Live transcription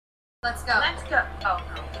Let's go. Let's go. Oh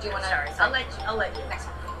no. Do you want to? Sorry. I'll let you. Next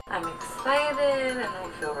one. I'm excited and I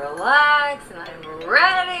feel relaxed and I'm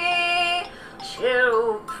ready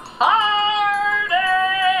to party.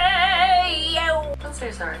 Let's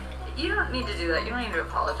say sorry. You don't need to do that. You don't need to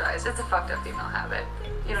apologize. It's a fucked up female habit.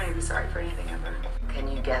 You don't need to be sorry for anything ever. Can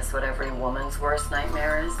you guess what every woman's worst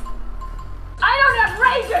nightmare is? I don't have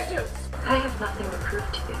rage issues. I have nothing to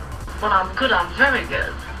prove to you. When I'm good, I'm very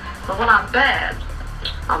good. But when I'm bad,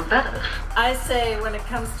 I'm better. I say when it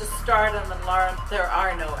comes to stardom and Lauren, there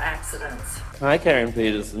are no accidents. Hi, Karen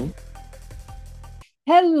Peterson.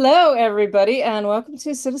 Hello, everybody, and welcome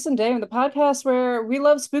to Citizen Dame, the podcast where we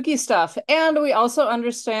love spooky stuff, and we also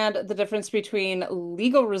understand the difference between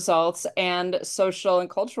legal results and social and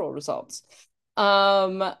cultural results.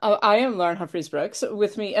 I am Lauren Humphries Brooks.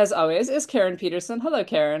 With me, as always, is Karen Peterson. Hello,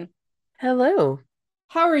 Karen. Hello.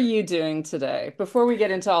 How are you doing today? Before we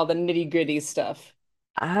get into all the nitty-gritty stuff.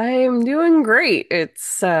 I'm doing great.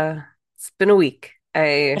 It's been a week.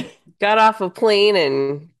 I got off a plane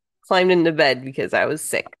and climbed into bed because I was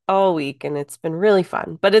sick all week and it's been really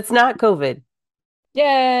fun. But it's not COVID.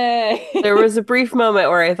 Yay! There was a brief moment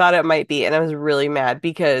where I thought it might be, and I was really mad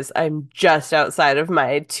because I'm just outside of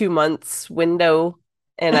my 2 months window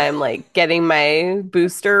and I'm like getting my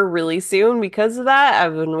booster really soon because of that.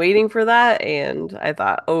 I've been waiting for that and I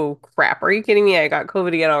thought, oh crap, are you kidding me? I got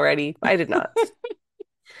COVID again already. I did not.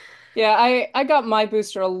 Yeah, I got my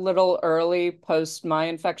booster a little early post my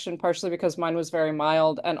infection, partially because mine was very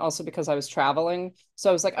mild and also because I was traveling. So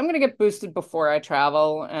I was like, I'm gonna get boosted before I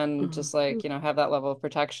travel and just like, have that level of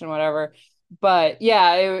protection, whatever. But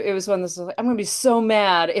yeah, it was when this was like, I'm gonna be so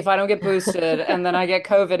mad if I don't get boosted and then I get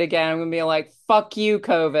COVID again. I'm gonna be like, fuck you,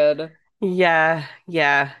 COVID. Yeah,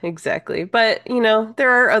 exactly. But, there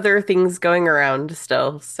are other things going around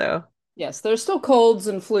still, so. Yes, there's still colds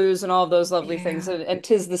and flus and all of those lovely things, Yeah. and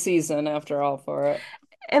 'tis the season after all for it.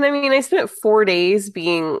 And I mean, I spent 4 days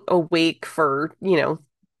being awake for,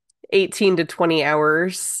 18 to 20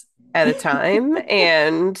 hours at a time.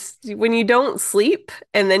 And when you don't sleep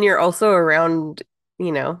and then you're also around,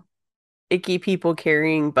 you know, icky people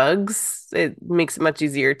carrying bugs, it makes it much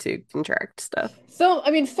easier to contract stuff.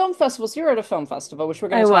 Film festivals. You're at a film festival, which we're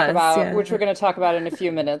going I to talk was, about, yeah. in a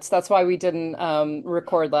few minutes. That's why we didn't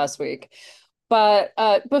record last week. But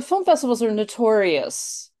film festivals are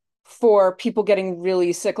notorious for people getting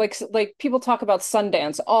really sick. Like people talk about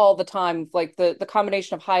Sundance all the time, like the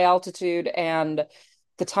combination of high altitude and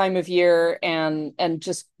the time of year and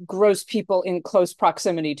just gross people in close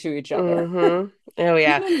proximity to each other. Mm-hmm. Oh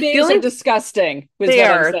yeah. Human beings are disgusting, is They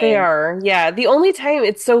what I'm are, they saying. are. Yeah. The only time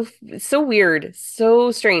it's so weird,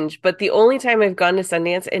 so strange, but the only time I've gone to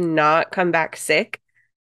Sundance and not come back sick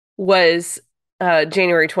was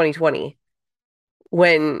January 2020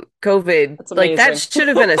 when COVID, That's like that amazing. should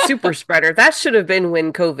have been a super spreader. That should have been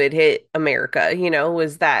when COVID hit America,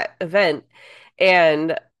 was that event.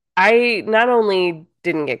 And I not only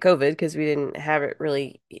didn't get COVID because we didn't have it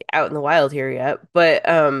really out in the wild here yet, but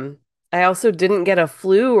I also didn't get a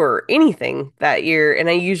flu or anything that year, and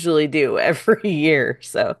I usually do every year.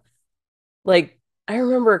 So, like, I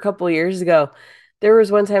remember a couple years ago, there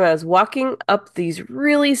was one time I was walking up these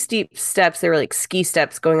really steep steps. They were like ski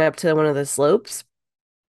steps going up to one of the slopes.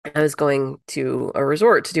 I was going to a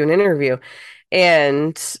resort to do an interview,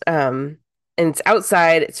 and and it's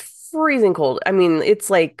outside. It's freezing cold. I mean, it's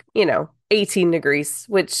like, 18 degrees,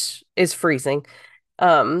 which is freezing.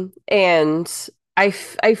 And I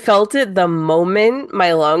felt it the moment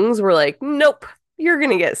my lungs were like, nope, you're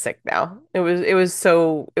gonna get sick now. It was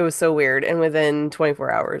so weird. And within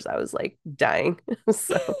 24 hours, I was like dying.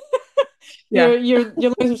 So yeah. Your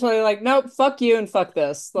lungs are totally like, nope, fuck you and fuck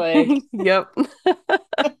this. Like, Yep.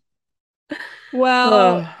 well,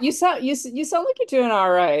 Oh, you sound like you're doing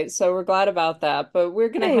all right, so we're glad about that. But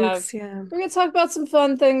thanks. Yeah. we're gonna talk about some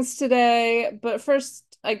fun things today. But first,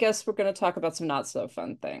 I guess we're gonna talk about some not so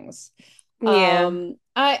fun things. Yeah.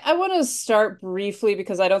 I want to start briefly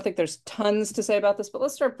because I don't think there's tons to say about this, but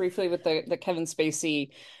let's start briefly with the Kevin Spacey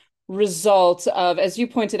result of, as you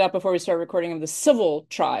pointed out before we started recording, of the civil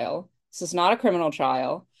trial. This is not a criminal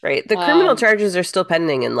trial. Right. The criminal charges are still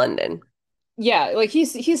pending in London. Yeah, like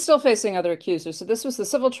he's still facing other accusers. So this was the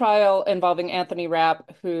civil trial involving Anthony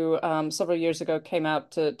Rapp, who several years ago came out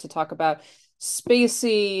to talk about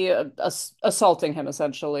Spacey assaulting him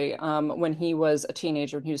essentially when he was a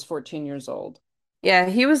teenager, when he was 14 years old. Yeah,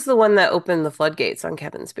 he was the one that opened the floodgates on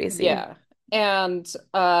Kevin Spacey. Yeah. And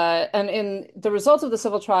in the result of the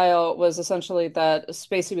civil trial was essentially that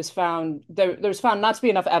Spacey was found there was found not to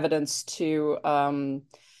be enough evidence to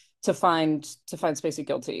to find Spacey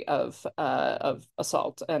guilty of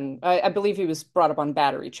assault, and I believe he was brought up on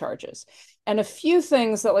battery charges. And a few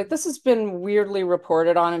things that like this has been weirdly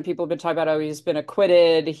reported on, and people have been talking about, oh, he's been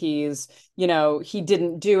acquitted, he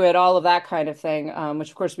didn't do it, all of that kind of thing, which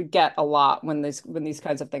of course we get a lot when these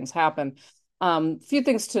kinds of things happen. Few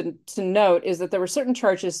things to note is that there were certain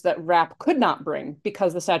charges that Rapp could not bring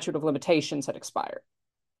because the statute of limitations had expired.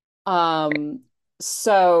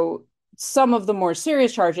 So some of the more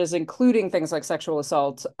serious charges, including things like sexual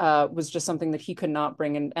assault, was just something that he could not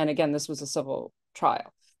bring. And again, this was a civil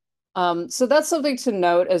trial. So that's something to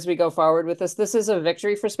note as we go forward with this. This is a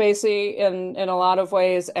victory for Spacey in a lot of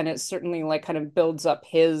ways, and it certainly like kind of builds up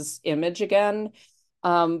his image again.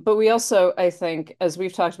 But we also, I think, as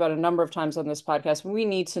we've talked about a number of times on this podcast, we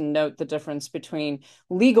need to note the difference between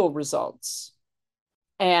legal results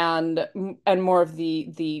and more of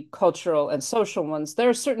the cultural and social ones. There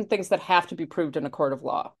are certain things that have to be proved in a court of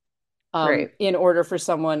law, Right. in order for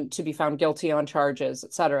someone to be found guilty on charges,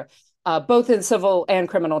 et cetera, both in civil and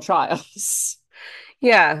criminal trials.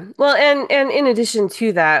 Yeah. Well, and in addition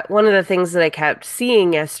to that, one of the things that I kept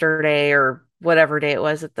seeing yesterday or whatever day it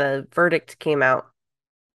was that the verdict came out,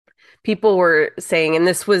 people were saying, and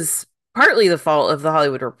this was partly the fault of the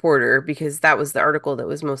Hollywood Reporter because that was the article that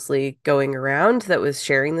was mostly going around that was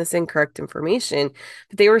sharing this incorrect information.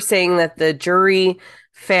 But they were saying that the jury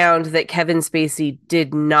found that Kevin Spacey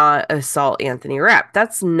did not assault Anthony Rapp.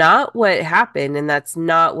 That's not what happened, and that's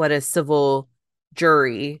not what a civil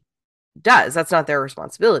jury does. That's not their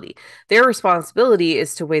responsibility. Their responsibility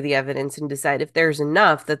is to weigh the evidence and decide if there's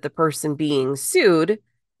enough that the person being sued,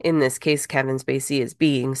 in this case, Kevin Spacey is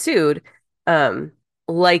being sued,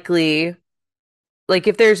 likely, like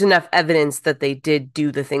if there's enough evidence that they did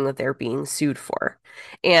do the thing that they're being sued for.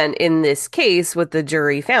 And in this case, what the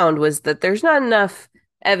jury found was that there's not enough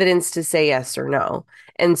evidence to say yes or no.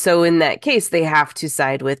 And so in that case, they have to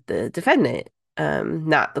side with the defendant,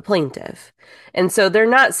 not the plaintiff. And so they're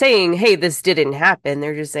not saying, hey, this didn't happen.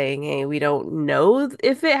 They're just saying, hey, we don't know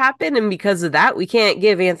if it happened. And because of that, we can't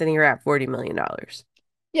give Anthony Rapp $40 million.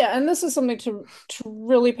 Yeah, and this is something to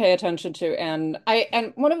really pay attention to. And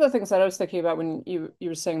one of the things that I was thinking about when you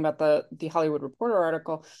were saying about the Hollywood Reporter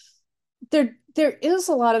article, there is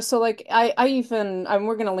a lot of, so like we're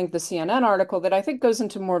going to link the CNN article that I think goes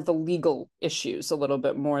into more of the legal issues a little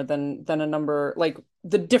bit more than a number, like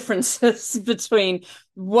the differences between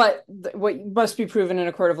what must be proven in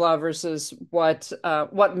a court of law versus what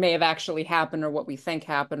may have actually happened or what we think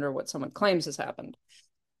happened or what someone claims has happened.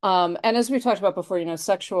 And as we talked about before,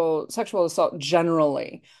 sexual assault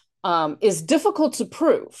generally is difficult to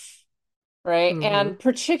prove, right? Mhm. And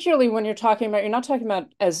particularly when you're not talking about,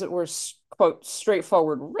 as it were, quote,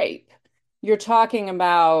 straightforward rape. You're talking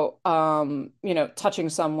about, touching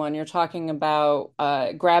someone. You're talking about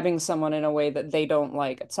grabbing someone in a way that they don't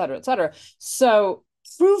like, et cetera, et cetera. So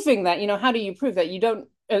proving that, how do you prove that? You don't,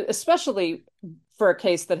 especially for a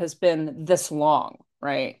case that has been this long,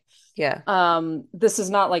 right? Yeah. This is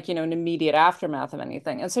not like, an immediate aftermath of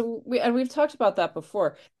anything. And so we've talked about that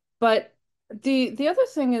before. But the other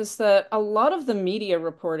thing is that a lot of the media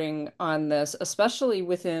reporting on this, especially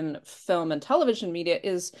within film and television media,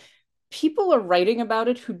 is people are writing about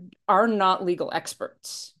it who are not legal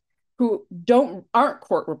experts, who aren't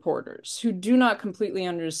court reporters, who do not completely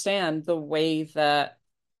understand the way that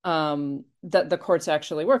that the courts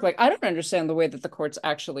actually work. Like, I don't understand the way that the courts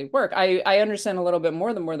actually work. I understand a little bit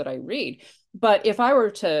more the more that I read. But if I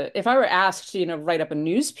were asked to, write up a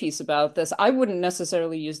news piece about this, I wouldn't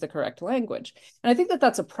necessarily use the correct language. And I think that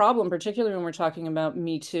that's a problem, particularly when we're talking about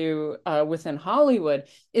Me Too within Hollywood,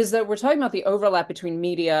 is that we're talking about the overlap between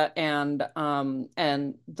media and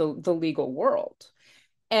the legal world.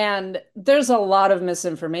 And there's a lot of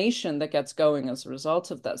misinformation that gets going as a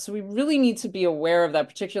result of that. So we really need to be aware of that,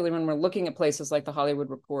 particularly when we're looking at places like the Hollywood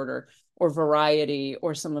Reporter or Variety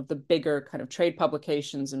or some of the bigger kind of trade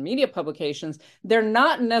publications and media publications. They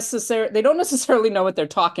don't necessarily know what they're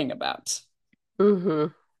talking about.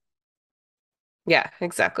 Mm-hmm. Yeah,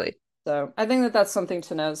 exactly. So I think that that's something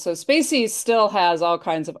to know. So Spacey still has all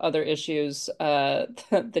kinds of other issues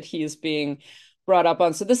that he's being brought up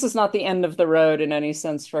on. So this is not the end of the road in any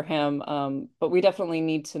sense for him. But we definitely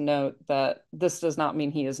need to note that this does not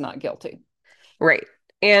mean he is not guilty. Right.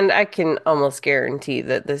 And I can almost guarantee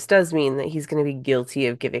that this does mean that he's going to be guilty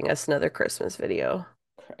of giving us another Christmas video.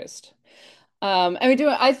 Christ. I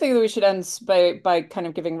think that we should end by kind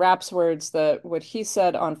of giving Rapp's words that what he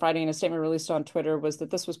said on Friday in a statement released on Twitter was that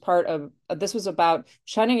this was about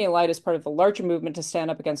shining a light as part of the larger movement to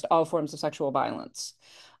stand up against all forms of sexual violence.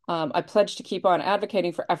 I pledge to keep on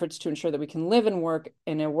advocating for efforts to ensure that we can live and work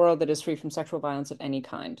in a world that is free from sexual violence of any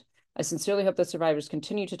kind. I sincerely hope that survivors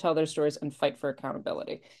continue to tell their stories and fight for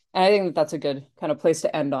accountability. And I think that that's a good kind of place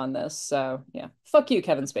to end on this. So, yeah, fuck you,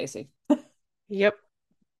 Kevin Spacey. Yep,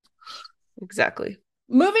 exactly.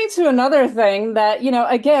 Moving to another thing that,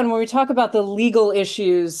 again, when we talk about the legal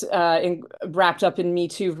issues wrapped up in Me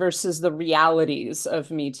Too versus the realities of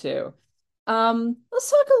Me Too,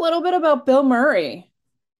 let's talk a little bit about Bill Murray.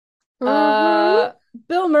 Hmm. Uh,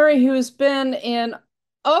 Bill Murray, who has been in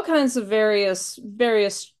all kinds of various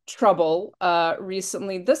trouble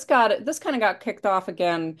recently. This kind of got kicked off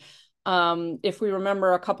again. If we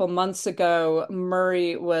remember a couple months ago,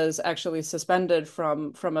 Murray was actually suspended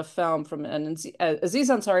from a film, from an Aziz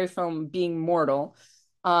Ansari film, Being Mortal,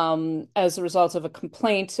 as a result of a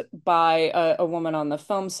complaint by a woman on the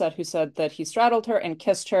film set who said that he straddled her and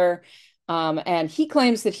kissed her. And he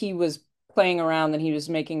claims that he was playing around, that he was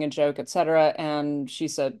making a joke, etc. And she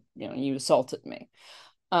said, you assaulted me.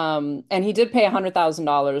 And he did pay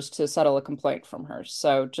 $100,000 to settle a complaint from her.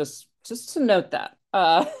 So just to note that.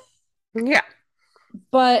 Yeah.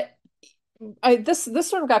 But this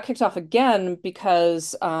sort of got kicked off again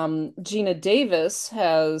because Gina Davis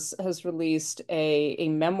has released a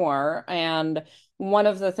memoir, and one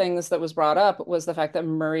of the things that was brought up was the fact that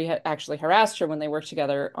Murray had actually harassed her when they worked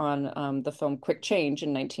together on the film Quick Change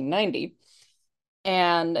in 1990.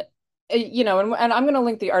 And and I'm going to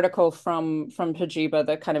link the article from Pajiba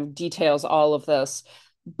that kind of details all of this.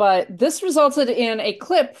 But this resulted in a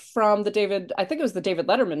clip from I think it was the David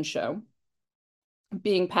Letterman show,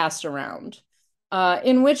 being passed around,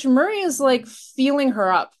 in which Murray is like feeling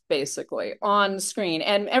her up basically on screen,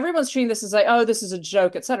 and everyone's treating this as like, oh, this is a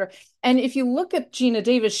joke, etc. And if you look at Gina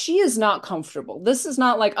Davis, she is not comfortable. This is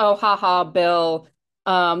not like, oh, haha, Bill.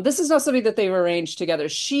 This is not something that they've arranged together.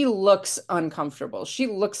 She looks uncomfortable. She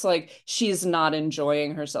looks like she's not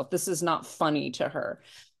enjoying herself. This is not funny to her.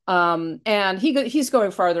 And he's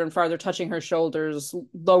going farther and farther, touching her shoulders,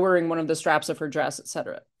 lowering one of the straps of her dress,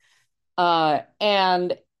 etc.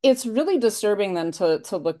 And it's really disturbing then to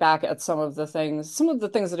look back at some of the things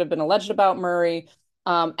that have been alleged about Murray,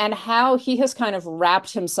 and how he has kind of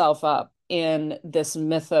wrapped himself up in this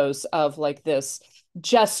mythos of like this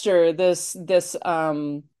jester, this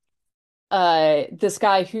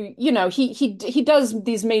guy who, he does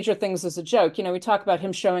these major things as a joke. We talk about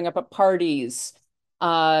him showing up at parties,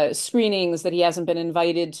 screenings that he hasn't been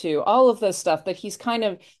invited to, all of this stuff that he's kind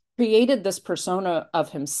of created this persona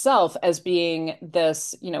of himself as being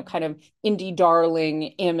this, kind of indie darling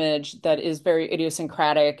image that is very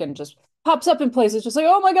idiosyncratic and just pops up in places just like,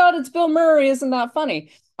 oh my God, it's Bill Murray. Isn't that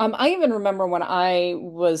funny? I even remember when I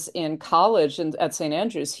was in college and at St.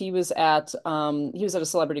 Andrews, he was at a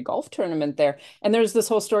celebrity golf tournament there. And there's this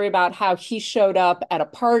whole story about how he showed up at a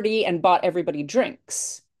party and bought everybody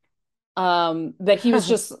drinks. That he was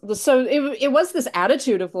just, so it was this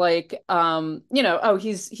attitude of like, oh,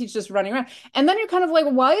 he's just running around. And then you're kind of like,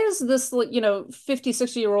 why is this 50,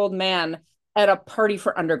 60-year-old man at a party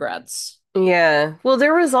for undergrads? Yeah. Well,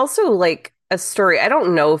 there was also like a story. I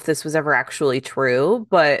don't know if this was ever actually true,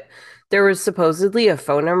 but there was supposedly a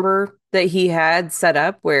phone number that he had set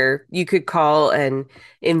up where you could call and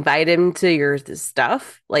invite him to your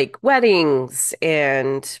stuff, like weddings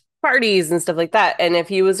and parties and stuff like that. And if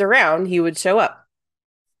he was around, he would show up.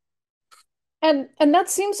 And that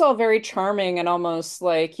seems all very charming and almost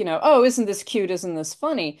like, oh, isn't this cute? Isn't this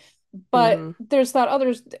funny? But Hmm. there's that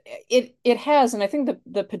others, it has, and I think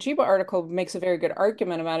the Pajiba article makes a very good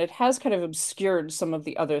argument about it, has kind of obscured some of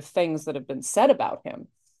the other things that have been said about him.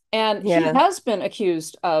 And he Yeah. has been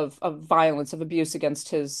accused of violence, of abuse against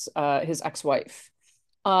his ex-wife.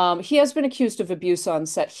 He has been accused of abuse on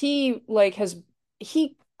set. He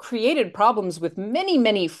created problems with many,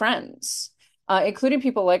 many friends, including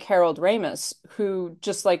people like Harold Ramis, who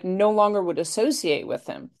just like no longer would associate with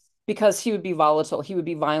him because he would be volatile. He would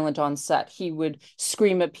be violent on set. He would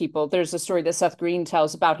scream at people. There's a story that Seth Green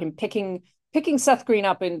tells about him picking Seth Green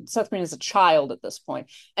up, and Seth Green is a child at this point,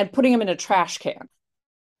 and putting him in a trash can.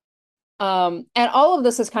 And all of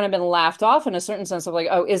this has kind of been laughed off in a certain sense of like,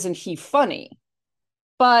 oh, isn't he funny?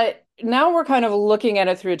 But now we're kind of looking at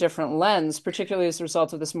it through a different lens, particularly as a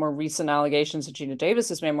result of this more recent allegations that Gina Davis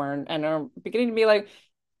has made more, and are beginning to be like,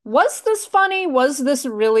 was this funny? Was this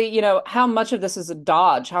really, how much of this is a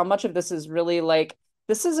dodge? How much of this is really like,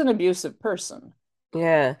 this is an abusive person?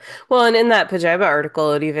 Yeah. Well, and in that Pajiba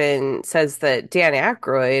article, it even says that Dan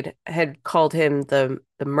Aykroyd had called him the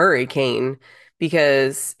Murray Cane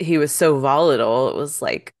because he was so volatile. It was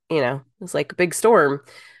like, it was like a big storm.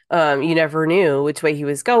 You never knew which way he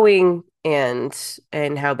was going and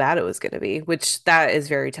how bad it was going to be, which that is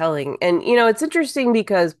very telling. And it's interesting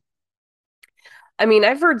because I mean,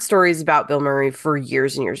 I've heard stories about Bill Murray for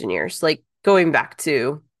years and years and years, like going back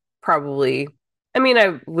to probably, I mean,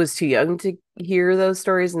 I was too young to hear those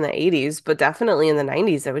stories in the 80s, but definitely in the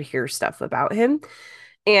 90s, I would hear stuff about him.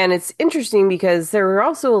 And it's interesting because there were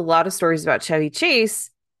also a lot of stories about Chevy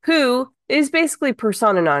Chase, who is basically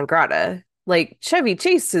persona non grata. Like Chevy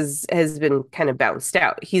Chase has been kind of bounced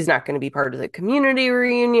out. He's not going to be part of the community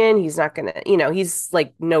reunion. He's not going to, he's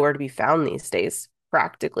like nowhere to be found these days,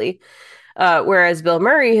 practically. Whereas Bill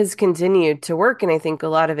Murray has continued to work, and I think a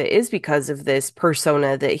lot of it is because of this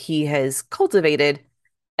persona that he has cultivated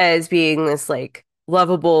as being this like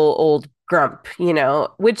lovable old grump,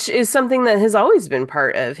 which is something that has always been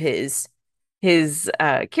part of his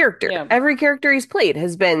character. Yeah. Every character he's played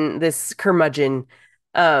has been this curmudgeon,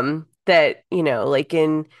 that, like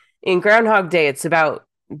in Groundhog Day, it's about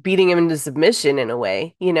beating him into submission in a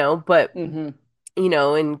way, but Hmm.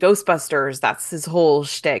 in Ghostbusters, that's his whole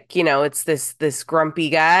shtick. It's this grumpy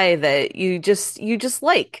guy that you just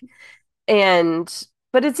like. And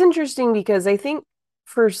but it's interesting because I think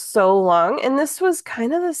for so long, and this was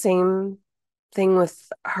kind of the same thing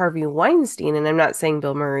with Harvey Weinstein, and I'm not saying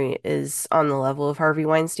Bill Murray is on the level of Harvey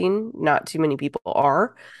Weinstein, not too many people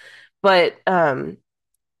are, but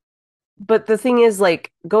but the thing is,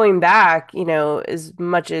 like, going back, as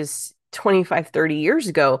much as 25, 30 years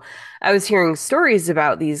ago, I was hearing stories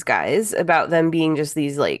about these guys, about them being just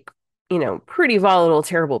these, like, pretty volatile,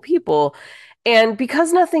 terrible people. And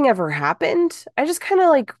because nothing ever happened, I just kind of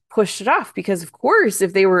like pushed it off because, of course,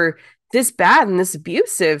 if they were this bad and this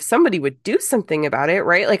abusive, somebody would do something about it,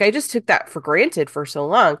 right? Like, I just took that for granted for so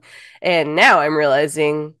long. And now I'm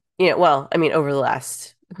realizing, well, I mean, over the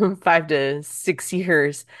last 5 to 6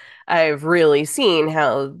 years, I've really seen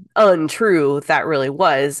how untrue that really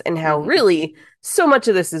was and how Hmm. really so much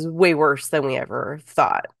of this is way worse than we ever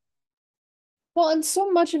thought. Well, and so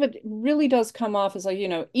much of it really does come off as like,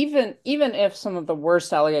 even if some of the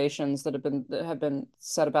worst allegations that have been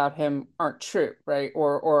said about him aren't true, right?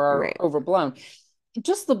 Or are Right. overblown,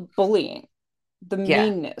 just the bullying, the Yeah.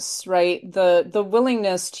 meanness, right? The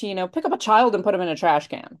willingness to, pick up a child and put him in a trash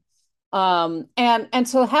can. And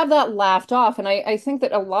to have that laughed off. And I think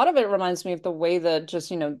that a lot of it reminds me of the way that just,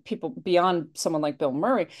 people beyond someone like Bill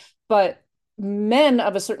Murray, but men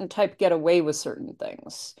of a certain type get away with certain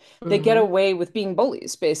things. They get Hmm. away with being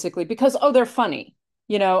bullies, basically, because, oh, they're funny,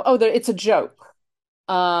 it's a joke.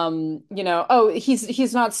 Oh,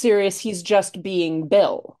 he's not serious, he's just being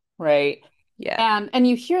Bill, right? Yeah. And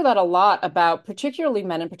you hear that a lot about particularly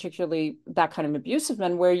men and particularly that kind of abusive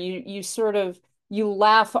men where you sort of you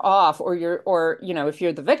laugh off or if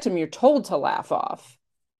you're the victim, you're told to laugh off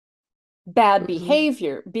bad Hmm.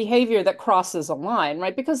 behavior that crosses a line,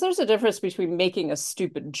 right? Because there's a difference between making a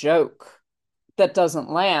stupid joke that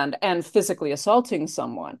doesn't land and physically assaulting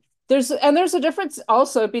someone. There's a difference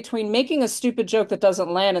also between making a stupid joke that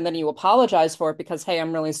doesn't land and then you apologize for it because, hey,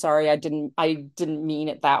 I'm really sorry, I didn't mean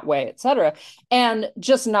it that way, etc. And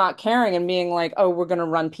just not caring and being like, oh, we're gonna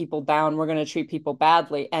run people down, we're gonna treat people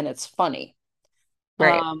badly, and it's funny.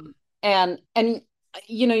 Right. And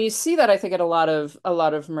you see that I think in a lot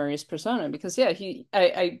of Murray's persona because yeah,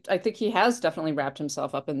 I think he has definitely wrapped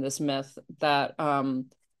himself up in this myth that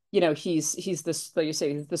he's this, like you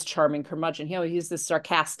say, he's this charming curmudgeon. He's this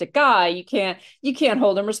sarcastic guy. You can't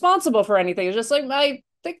hold him responsible for anything. It's just like I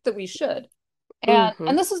think that we should. And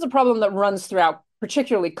Hmm. this is the problem that runs throughout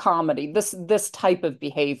particularly comedy, this type of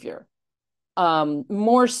behavior.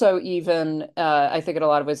 More so even I think in a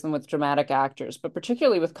lot of ways than with dramatic actors, but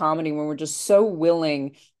particularly with comedy when we're just so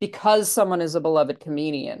willing because someone is a beloved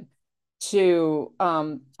comedian to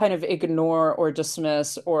kind of ignore or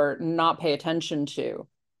dismiss or not pay attention to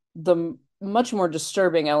the much more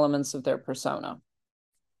disturbing elements of their persona.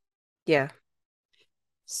 Yeah.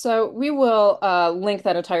 So we will link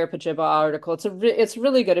that entire Pajiba article. It's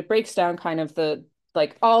really good. It breaks down kind of the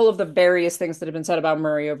like all of the various things that have been said about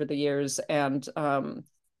Murray over the years and kind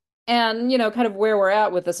of where we're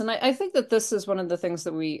at with this. And I think that this is one of the things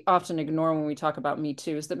that we often ignore when we talk about Me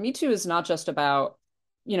Too is that Me Too is not just about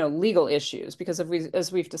legal issues because if we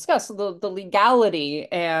as we've discussed the legality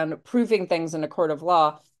and proving things in a court of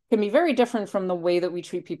law can be very different from the way that we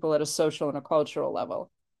treat people at a social and a cultural level.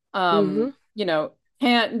 Hmm. You know,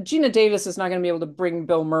 can't Gina Davis is not going to be able to bring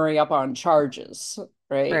Bill Murray up on charges,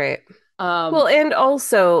 right? Right. Um, Well, and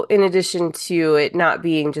also, in addition to it not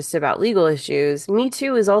being just about legal issues, Me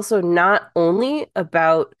Too is also not only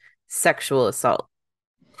about sexual assault.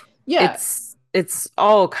 yeah, It's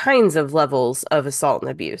all kinds of levels of assault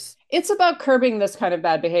and abuse. it's about curbing this kind of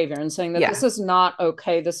bad behavior and saying that this Yeah. is not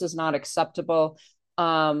okay, this is not acceptable.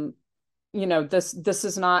 Um, this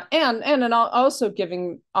is not, and also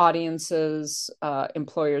giving audiences,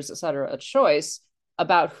 employers, et cetera, a choice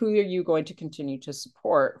about who are you going to continue to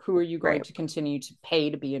support, who are you going Right. to continue to pay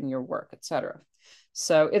to be in your work, et cetera.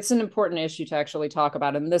 So it's an important issue to actually talk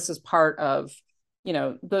about, and this is part of,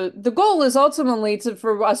 the goal is ultimately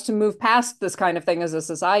for us to move past this kind of thing as a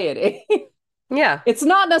society. Yeah. It's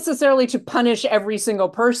not necessarily to punish every single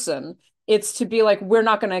person. It's to be like, we're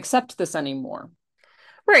not going to accept this anymore.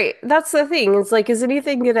 Right. That's the thing. It's like, is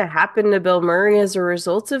anything going to happen to Bill Murray as a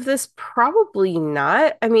result of this? Probably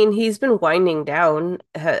not. I mean, he's been winding down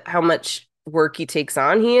how much work he takes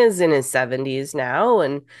on. He is in his 70s now,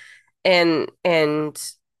 and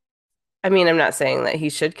I mean, I'm not saying that he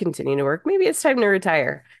should continue to work. Maybe it's time to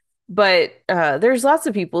retire. But there's lots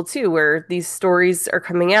of people too where these stories are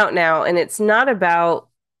coming out now, and it's not about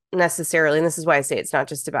necessarily, and this is why I say it's not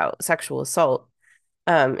just about sexual assault.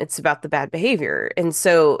 It's about the bad behavior. And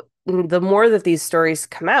so the more that these stories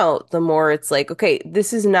come out, the more it's like, okay,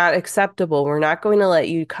 this is not acceptable. We're not going to let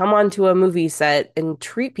you come onto a movie set and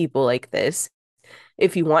treat people like this.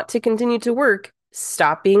 If you want to continue to work,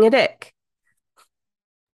 stop being a dick.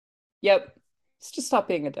 Yep. Let's just stop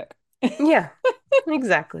being a dick. Yeah,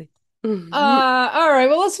 exactly. Mhm. All right,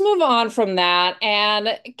 well, let's move on from that.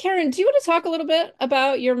 And Karen, do you want to talk a little bit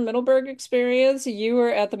about your Middleburg experience? You were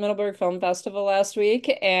at the Middleburg Film Festival last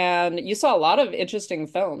week and you saw a lot of interesting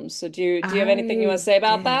films. So do you have anything you want I to say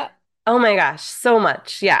about did. that? Oh my gosh, so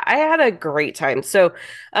much. Yeah, I had a great time. So,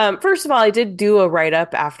 first of all, I did do a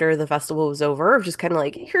write-up after the festival was over of just kind of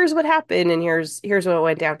like, here's what happened and here's what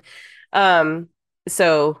went down. Um,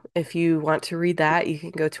 so if you want to read that, you can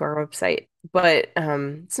go to our website. But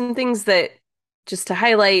some things that just to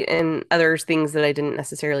highlight and other things that I didn't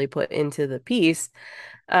necessarily put into the piece.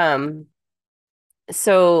 Um,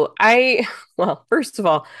 so well, first of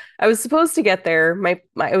all, I was supposed to get there.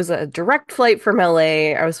 It was a direct flight from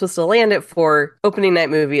LA. I was supposed to land at 4. Opening night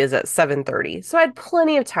movie is at 7:30. So I had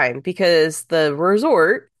plenty of time because the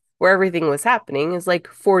resort where everything was happening is like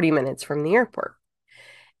 40 minutes from the airport.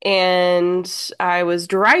 And I was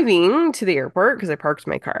driving to the airport because I parked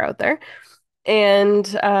my car out there. And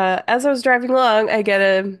as I was driving along, I get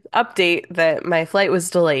an update that my flight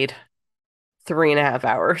was delayed 3.5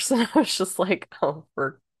 hours. And I was just like, oh,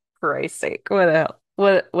 for Christ's sake, what the hell?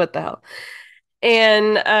 What the hell?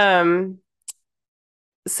 And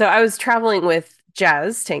so I was traveling with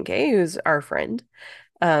Jazz Tanke, who's our friend,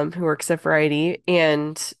 who works at Variety,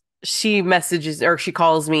 and she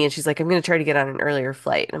calls me and she's like, I'm gonna try to get on an earlier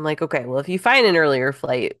flight. And I'm like, okay, well, if you find an earlier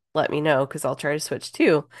flight, let me know because I'll try to switch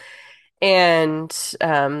too. And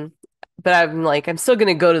but I'm like, I'm still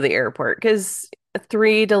gonna go to the airport because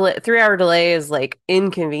 3 hour delay is like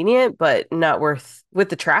inconvenient, but not worth with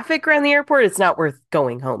the traffic around the airport, it's not worth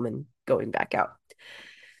going home and going back out.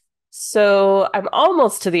 So I'm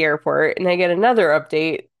almost to the airport and I get another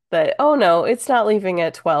update that, oh no, it's not leaving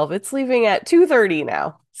at 12, it's leaving at 2:30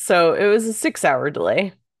 now. So it was a 6 hour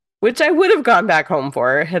delay, which I would have gone back home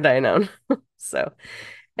for had I known. So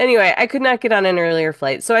anyway, I could not get on an earlier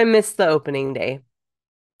flight, so I missed the opening day,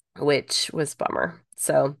 which was bummer.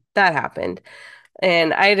 So that happened.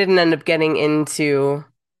 And I didn't end up getting into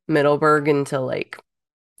Middleburg until like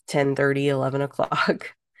 10:30, 11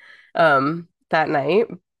 o'clock that night.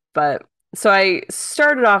 But so I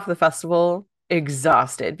started off the festival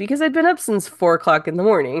exhausted because I'd been up since 4 o'clock in the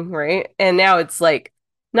morning, right? And now it's like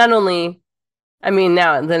not only, I mean,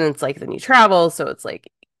 now and then it's like then you travel, so it's like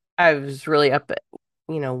I was really up at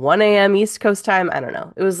 1 a.m. East Coast time. I don't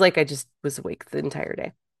know. It was like I just was awake the entire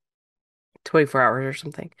day, 24 hours or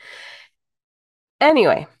something.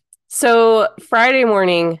 Anyway, so Friday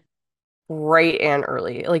morning, bright and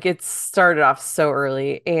early. Like it started off so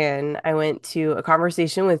early, and I went to a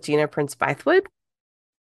conversation with Gina Prince Bythewood,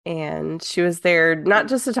 and she was there not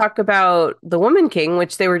just to talk about The Woman King,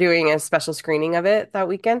 which they were doing a special screening of it that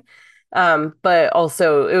weekend, but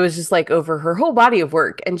also it was just like over her whole body of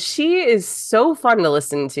work, and she is so fun to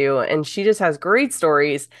listen to, and she just has great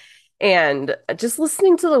stories, and just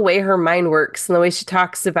listening to the way her mind works and the way she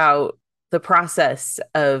talks about the process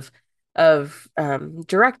of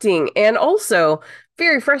directing, and also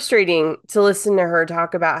very frustrating to listen to her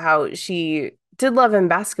talk about how she did Love and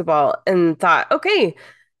Basketball and thought, okay,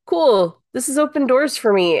 cool, this has opened doors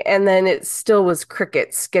for me, and then it still was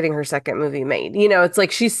crickets getting her second movie made. It's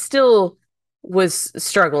like she still was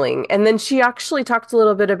struggling. And then she actually talked a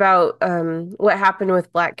little bit about what happened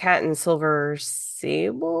with Black Cat and Silver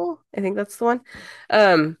Sable. I think that's the one.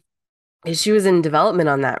 Um, she was in development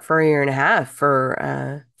on that for a year and a half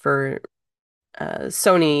for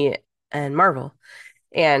Sony and Marvel.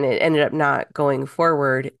 and it ended up not going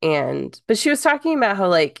forward. And but she was talking about how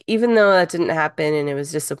like even though that didn't happen and it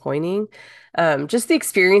was disappointing, just the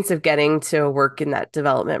experience of getting to work in that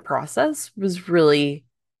development process was really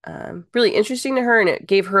interesting to her, and it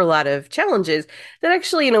gave her a lot of challenges that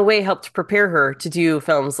actually, in a way, helped prepare her to do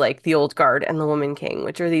films like The Old Guard and The Woman King,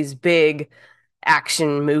 which are these big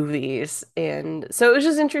action movies. And so it was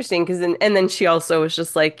just interesting because then she also was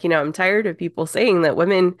just like, I'm tired of people saying that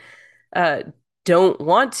women uh don't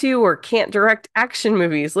want to or can't direct action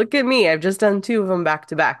movies. Look at me. I've just done two of them back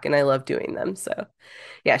to back and I love doing them. So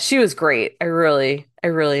yeah, she was great. I really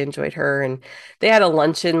enjoyed her. And they had a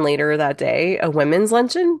luncheon later that day, a women's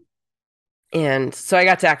luncheon. And so I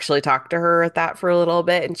got to actually talk to her at that for a little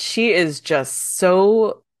bit. And she is just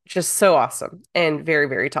so awesome and very,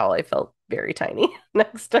 very tall. I felt very tiny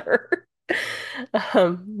next to her.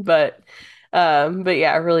 But but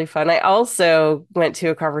yeah, really fun. I also went to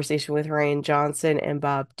a conversation with Rian Johnson and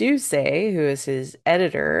Bob Ducey, who is his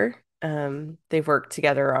editor. They've worked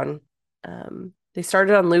together on they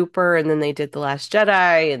started on Looper and then they did The Last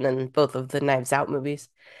Jedi and then both of the Knives Out movies.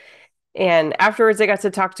 And afterwards I got to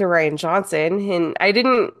talk to Rian Johnson, and I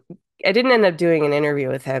didn't end up doing an interview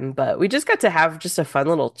with him, but we just got to have just a fun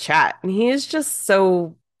little chat. And he is just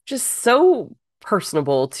so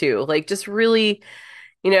personable too. Like just really,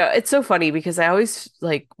 it's so funny because I always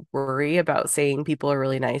like worry about saying people are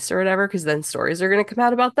really nice or whatever, because then stories are going to come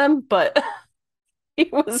out about them. But he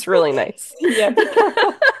was really nice. Yeah, be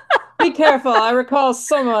careful. Be careful. I recall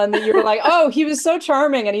someone that you were like, oh, he was so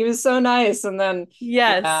charming and he was so nice. And then,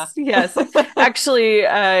 yeah. Yes. Actually,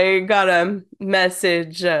 I got a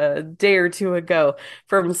message a day or two ago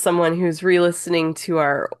from someone who's re-listening to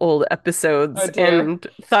our old episodes Oh, dear. and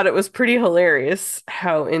thought it was pretty hilarious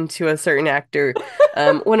how into a certain actor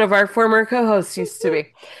one of our former co-hosts used to be.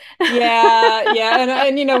 Yeah,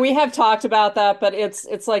 and we have talked about that, but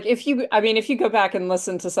it's like if you go back and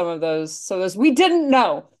listen to some of those, so those we didn't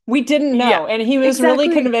know, Yeah, and he was really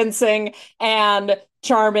exactly. convincing and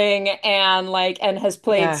charming and and has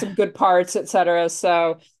played Yeah. some good parts, etc.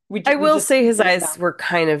 So I we will just say his didn't eyes know. were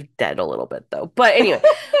kind of dead a little bit though. But anyway,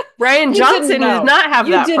 Rian You didn't Johnson did know. not have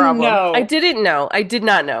You that didn't problem. I know. didn't know. I did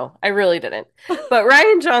not know. I really didn't. But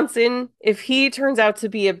Rian Johnson, if he turns out to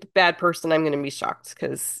be a bad person, I'm going to be shocked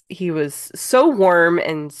because he was so warm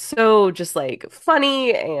and so just like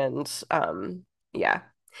funny and yeah.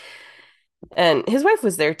 And his wife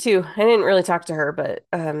was there too. I didn't really talk to her, but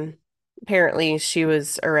apparently she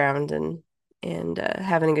was around and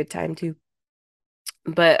having a good time too.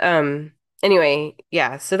 But anyway,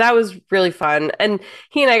 yeah, so that was really fun. And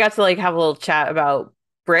he and I got to like have a little chat about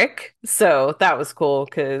Brick. So that was cool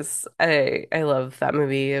because I love that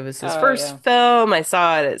movie. It was his Oh first yeah. film. I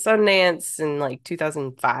saw it at Sundance in like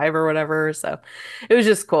 2005 or whatever. So it was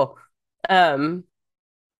just cool. Um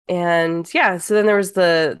and yeah, so then there was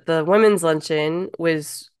the women's luncheon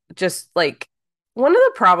was just like one of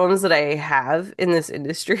the problems that I have in this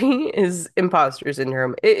industry is imposter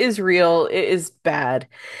syndrome. It is real, it is bad.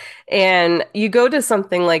 And you go to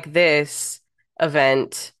something like this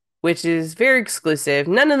event, which is very exclusive.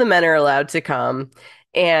 None of the men are allowed to come.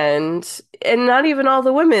 And not even all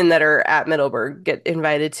the women that are at Middleburg get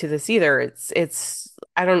invited to this either.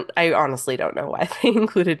 I honestly don't know why they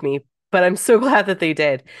included me, but I'm so glad that they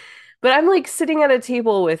did. But I'm like sitting at a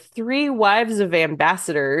table with three wives of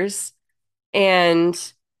ambassadors and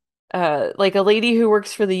like a lady who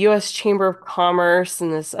works for the U.S. Chamber of Commerce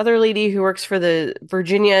and this other lady who works for the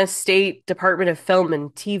Virginia State Department of Film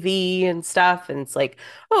and TV and stuff. And it's like,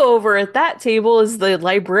 oh, over at that table is the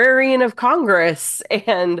Librarian of Congress.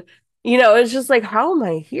 And, it's just like, how am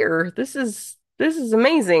I here? This is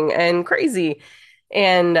amazing and crazy.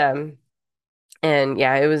 And and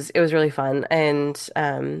yeah, it was really fun. And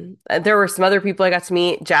there were some other people I got to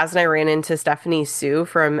meet. Jazz and I ran into Stephanie Sue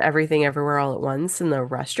from Everything Everywhere All at Once in the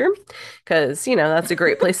restroom because, that's a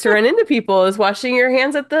great place to run into people is washing your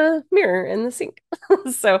hands at the mirror in the sink.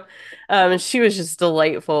 So she was just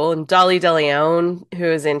delightful. And Dolly DeLeon, who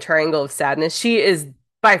is in Triangle of Sadness, she is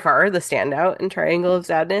by far the standout in Triangle of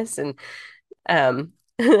Sadness. And um,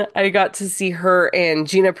 I got to see her and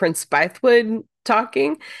Gina Prince Bythewood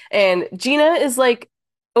talking, and Gina is like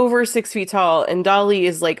over 6 feet tall, and Dolly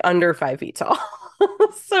is like under 5 feet tall.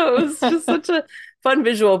 So it was just such a fun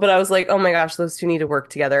visual. But I was like, oh my gosh, those two need to work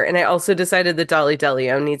together. And I also decided that Dolly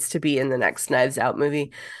DeLeon needs to be in the next Knives Out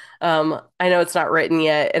movie. I know it's not written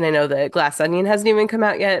yet, and I know that Glass Onion hasn't even come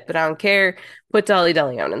out yet, but I don't care. Put Dolly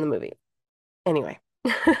DeLeon in the movie. Anyway.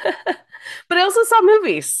 But I also saw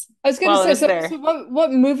movies I was going to while I say, was so there.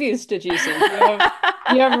 what movies did you see?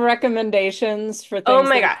 Do you have recommendations for Oh things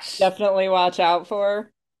my that you gosh. definitely watch out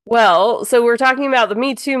for? Well, so we're talking about the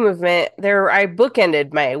Me Too movement. There, I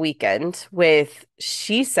bookended my weekend with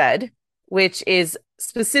She Said, which is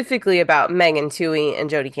specifically about Megan Twohey and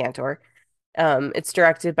Jodie Cantor. It's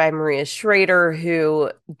directed by Maria Schrader,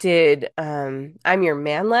 who did I'm Your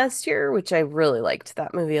Man last year, which I really liked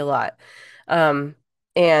that movie a lot. Um,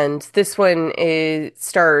 and this one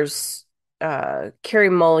stars Carey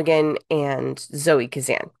Mulligan and Zoe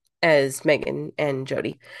Kazan as Megan and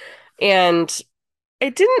Jodie. And I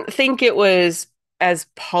didn't think it was as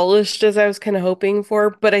polished as I was kind of hoping for,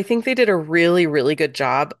 but I think they did a really, really good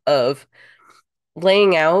job of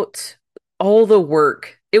laying out all the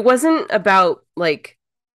work. It wasn't about like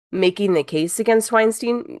making the case against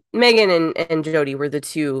Weinstein. Megan and Jody were the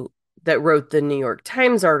two that wrote the New York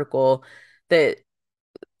Times article that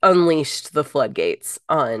unleashed the floodgates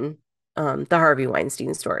on the Harvey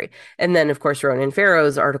Weinstein story. And then, of course, Ronan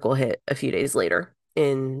Farrow's article hit a few days later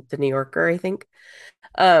in the New Yorker, I think.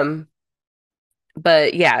 Um,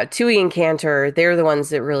 but yeah, Tui and Cantor, they're the ones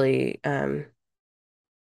that really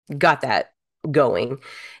got that going.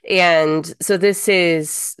 And so this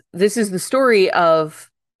is the story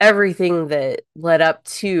of everything that led up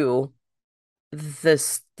to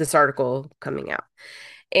this article coming out.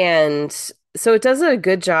 And so it does a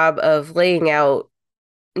good job of laying out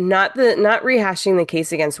not rehashing the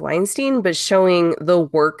case against Weinstein, but showing the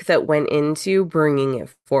work that went into bringing it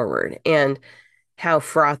forward and how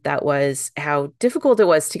fraught that was, how difficult it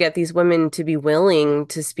was to get these women to be willing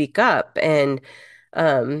to speak up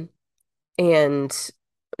um and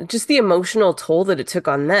just the emotional toll that it took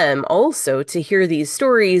on them also to hear these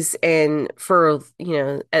stories and for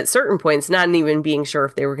at certain points not even being sure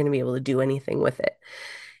if they were going to be able to do anything with it.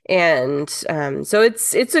 And so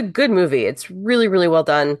it's a good movie. It's really, really well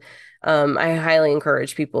done. I highly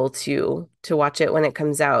encourage people to watch it when it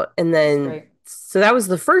comes out. And then Great. so that was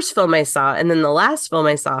the first film I saw, and then the last film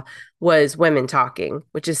I saw was Women Talking,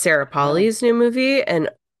 which is Sarah Oh, Polley's new movie. And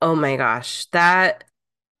oh my gosh, that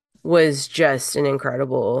was just an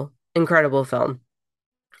incredible, incredible film.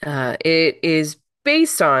 It is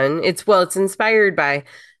it's inspired by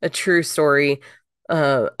a true story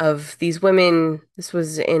of these women. This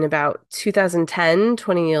was in about 2010,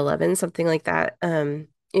 2011, something like that, in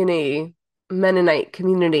a Mennonite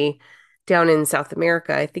community down in South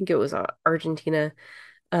America. I think it was Argentina,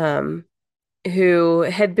 um, who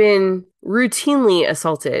had been routinely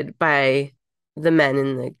assaulted by the men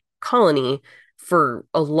in the colony for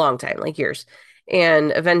a long time, like years.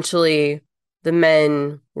 And eventually the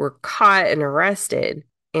men were caught and arrested,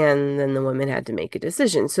 and then the women had to make a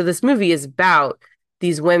decision. So this movie is about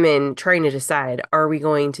these women trying to decide, are we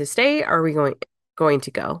going to stay? Are we going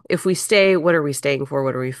to go? If we stay, what are we staying for?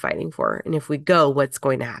 What are we fighting for? And if we go, what's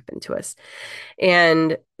going to happen to us?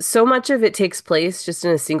 And so much of it takes place just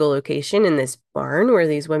in a single location in this barn where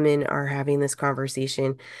these women are having this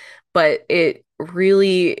conversation. But it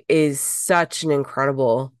really is such an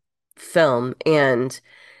incredible film. And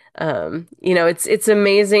it's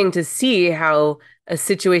amazing to see how a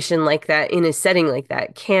situation like that in a setting like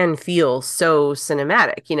that can feel so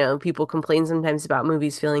cinematic. People complain sometimes about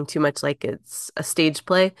movies feeling too much like it's a stage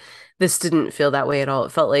play. This didn't feel that way at all.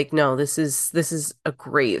 It felt like, no, this is a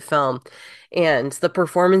great film. And the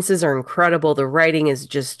performances are incredible. The writing is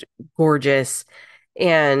just gorgeous.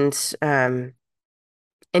 And and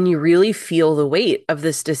you really feel the weight of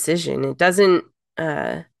this decision.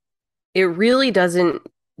 Uh it really doesn't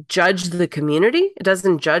judge the community. It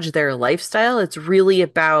doesn't judge their lifestyle. It's really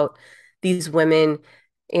about these women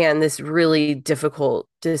and this really difficult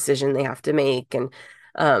decision they have to make. And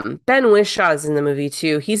Ben Wishaw's in the movie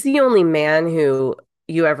too. He's the only man who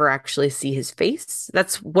you ever actually see his face.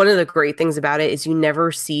 That's one of the great things about it is you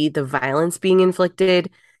never see the violence being inflicted.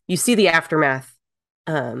 You see the aftermath,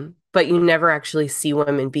 but you never actually see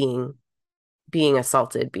women being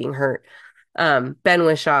assaulted, being hurt. Ben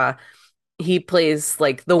Wishaw, he plays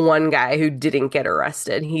like the one guy who didn't get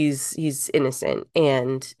arrested. He's innocent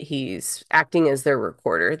and he's acting as their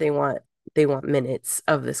recorder. They want minutes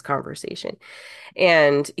of this conversation.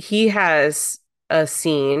 And he has a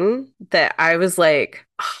scene that I was like,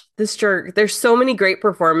 "Oh, this jerk, there's so many great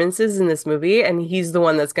performances in this movie, and he's the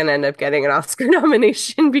one that's going to end up getting an Oscar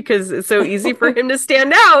nomination because it's so easy for him to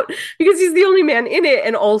stand out because he's the only man in it,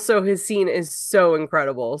 and also his scene is so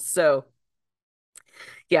incredible. So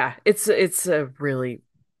yeah, it's a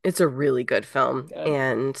really good film. good.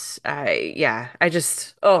 And I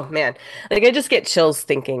just, oh man, like I just get chills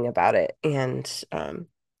thinking about it. And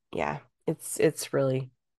yeah, it's really,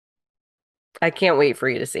 I can't wait for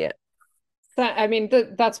you to see it. I mean,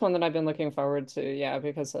 that's one that I've been looking forward to, yeah,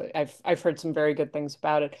 because I've heard some very good things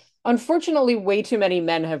about it. Unfortunately, way too many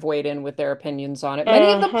men have weighed in with their opinions on it.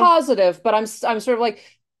 Many of them Uh-huh. positive, but I'm sort of like,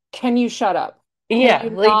 can you shut up? Can Yeah, you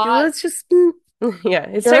like not? let's just yeah,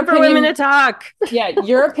 it's Your time for women to opinion, talk. yeah,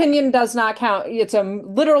 your opinion does not count. It's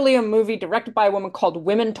literally a movie directed by a woman called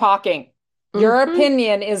Women Talking. Your Hmm.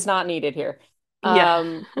 opinion is not needed here.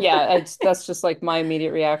 Yeah. Yeah, that's just like my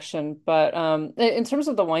immediate reaction. But in terms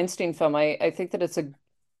of the Weinstein film, I think that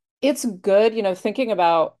it's good, thinking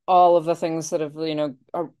about all of the things that have,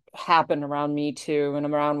 happened around Me Too and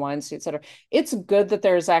around Weinstein, et cetera. It's good that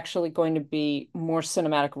there's actually going to be more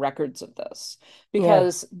cinematic records of this Yeah.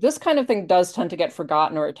 because this kind of thing does tend to get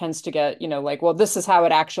forgotten or it tends to get, like, well, this is how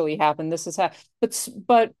it actually happened. This is how,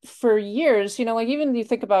 but for years, like even you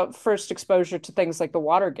think about first exposure to things like the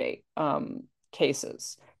Watergate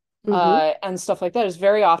cases Hmm. and stuff like that is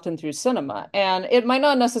very often through cinema. And it might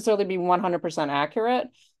not necessarily be 100% accurate,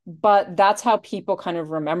 but that's how people kind of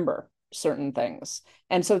remember certain things.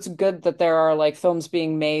 And so it's good that there are like films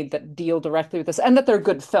being made that deal directly with this and that they're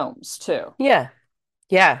good films too. Yeah.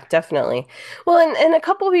 Yeah, definitely. Well, and a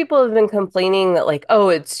couple of people have been complaining that like, oh,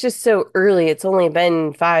 it's just so early. It's only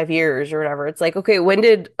been 5 years or whatever. It's like, okay, when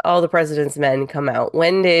did All the President's Men come out?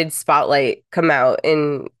 When did Spotlight come out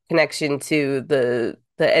in connection to the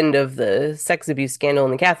end of the sex abuse scandal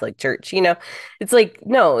in the Catholic Church? It's like,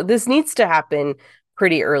 no, this needs to happen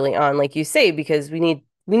pretty early on, like you say, because we need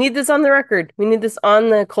this on the record. We need this on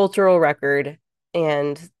the cultural record,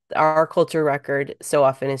 and our culture record so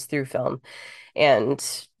often is through film. And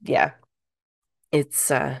yeah, it's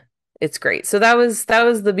great. So that was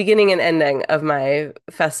the beginning and ending of my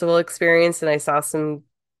festival experience, and I saw some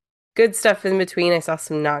good stuff in between. I saw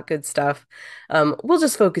some not good stuff. We'll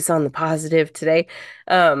just focus on the positive today.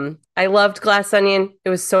 I loved Glass Onion. It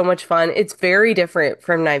was so much fun. It's very different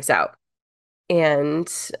from Knives Out. And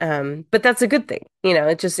but that's a good thing.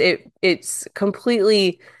 It's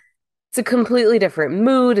a completely different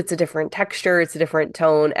mood, it's a different texture, it's a different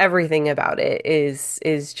tone. Everything about it is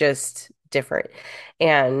just different.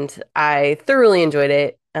 And I thoroughly enjoyed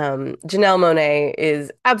it. Janelle Monáe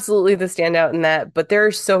is absolutely the standout in that, but there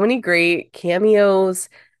are so many great cameos.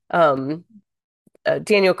 Um,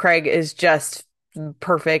 Daniel Craig is just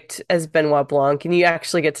perfect as Benoit Blanc, and you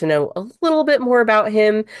actually get to know a little bit more about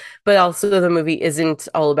him, but also the movie isn't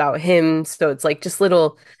all about him, so it's like just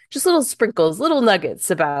little sprinkles, little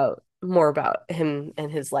nuggets about more about him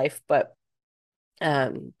and his life. But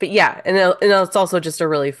yeah, and it's also just a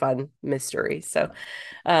really fun mystery. So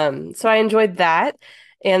I enjoyed that.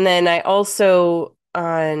 And then I also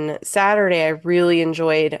on Saturday I really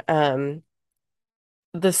enjoyed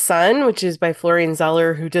The Son, which is by Florian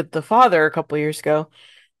Zeller, who did The Father a couple years ago.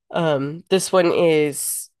 This one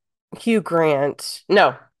is Hugh Grant.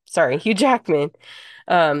 No, sorry, Hugh Jackman.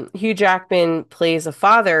 Hugh Jackman plays a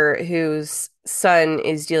father whose son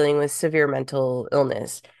is dealing with severe mental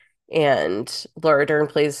illness. And Laura Dern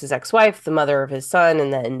plays his ex-wife, the mother of his son,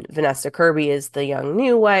 and then Vanessa Kirby is the young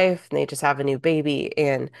new wife, and they just have a new baby.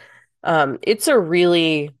 And it's a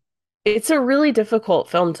really difficult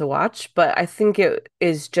film to watch, but I think it's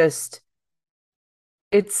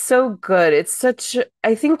so good.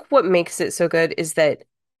 I think what makes it so good is that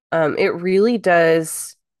it really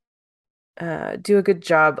does do a good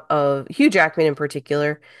job of Hugh Jackman in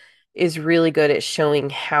particular is really good at showing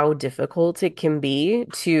how difficult it can be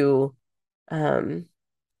um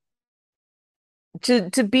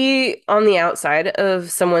to be on the outside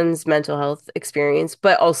of someone's mental health experience,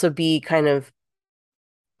 but also be kind of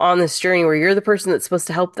on this journey where you're the person that's supposed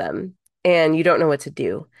to help them and you don't know what to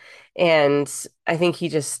do. And I think he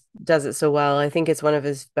just does it so well. I think it's one of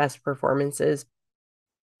his best performances.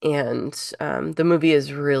 And the movie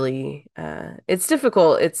is really it's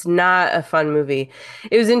difficult. It's not a fun movie.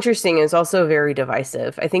 It was interesting. It was also very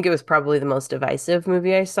divisive. I think it was probably the most divisive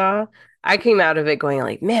movie I saw. I came out of it going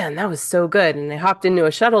like, man, that was so good. And I hopped into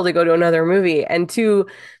a shuttle to go to another movie, and two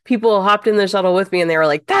people hopped in the shuttle with me and they were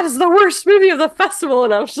like, that is the worst movie of the festival.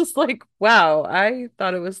 And I was just like, wow, I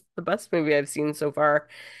thought it was the best movie I've seen so far.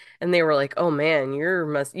 And they were like, oh man,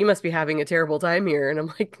 you must be having a terrible time here. And I'm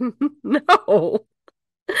like, no.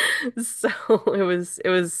 So it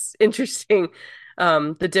was interesting,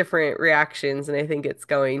 the different reactions, and I think it's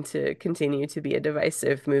going to continue to be a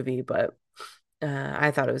divisive movie, but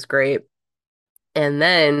I thought it was great. And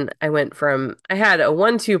then I had a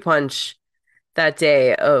 1-2 punch that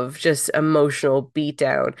day of just emotional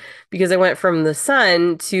beatdown because I went from The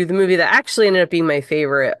Sun to the movie that actually ended up being my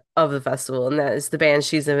favorite of the festival, and that is The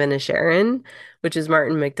Banshees of Inisherin, which is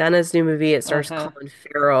Martin McDonagh's new movie. It stars Uh-huh. Colin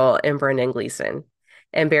Farrell and Brendan Gleeson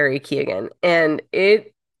and Barry Keoghan. And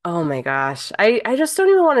it Oh my gosh. I just don't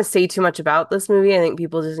even want to say too much about this movie. I think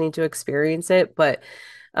people just need to experience it. But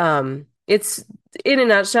it's in a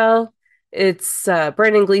nutshell, it's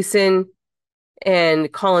Brendan Gleeson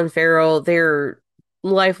and Colin Farrell. They're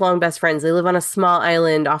lifelong best friends. They live on a small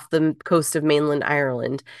island off the coast of mainland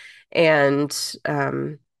Ireland. And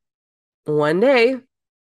one day,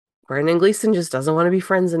 Brendan Gleeson just doesn't want to be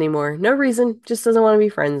friends anymore. No reason, just doesn't want to be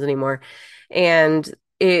friends anymore. And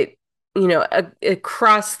it,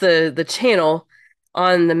 across the channel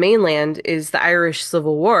on the mainland is the Irish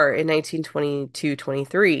Civil War in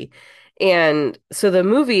 1922-23. And so the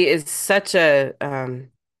movie is such an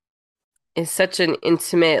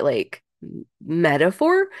intimate like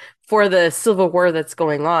metaphor for the civil war that's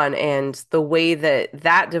going on and the way that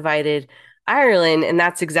that divided Ireland, and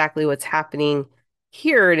that's exactly what's happening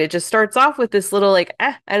here. And it just starts off with this little like,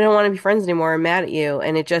 I don't want to be friends anymore. I'm mad at you,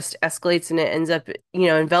 and it just escalates and it ends up,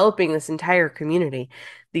 enveloping this entire community,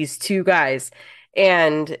 these two guys,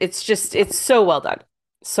 and it's so well done,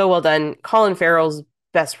 so well done. Colin Farrell's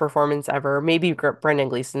best performance ever, maybe Brendan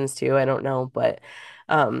Gleeson's too. I don't know, but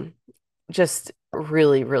um just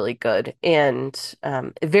really, really good and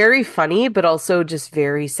very funny, but also just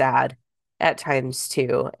very sad at times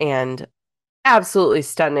too. And absolutely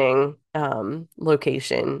stunning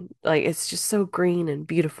location. Like it's just so green and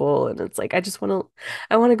beautiful. And it's like I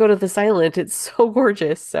want to go to this island. It's so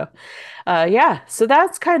gorgeous. So yeah, so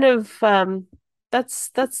that's kind of that's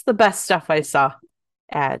the best stuff I saw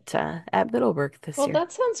at Middleburg this Well, year.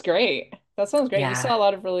 that sounds great. That sounds great. You Yeah. saw a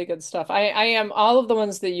lot of really good stuff. I am all of the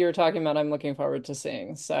ones that you were talking about, I'm looking forward to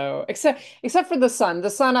seeing. So except for the sun. The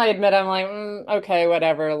sun, I admit, I'm like, okay,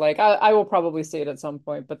 whatever. Like I will probably see it at some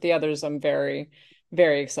point, but the others I'm very,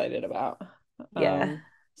 very excited about. Yeah.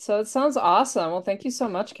 So it sounds awesome. Well, thank you so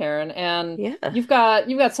much, Karen. And Yeah. you've got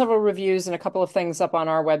several reviews and a couple of things up on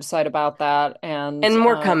our website about that. And And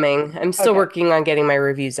more coming. I'm still okay. working on getting my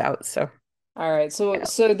reviews out, so All right, so yeah.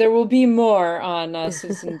 so there will be more on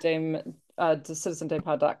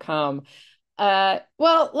citizendamepod.com.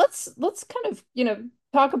 Well, let's kind of,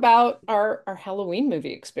 talk about our Halloween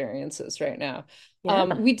movie experiences right now. Yeah.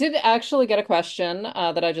 We did actually get a question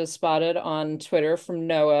that I just spotted on Twitter from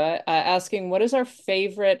Noah asking what is our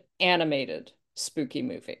favorite animated spooky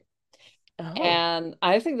movie? Oh. And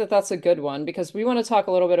I think that that's a good one because we want to talk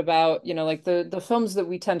a little bit about, like the films that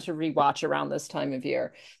we tend to rewatch around this time of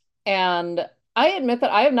year. And I admit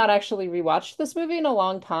that I have not actually rewatched this movie in a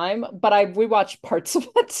long time, but I've rewatched parts of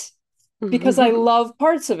it because I Hmm. love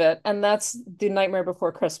parts of it, and that's The Nightmare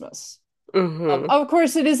Before Christmas. Hmm. Of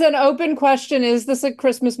course, it is an open question. Is this a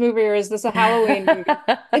Christmas movie or is this a Halloween movie?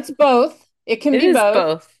 It's both. It can It be is both.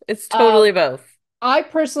 both. It's totally Um, both. I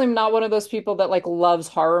personally am not one of those people that like loves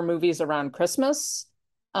horror movies around Christmas.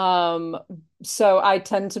 Um, so I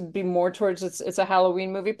tend to be more towards it's a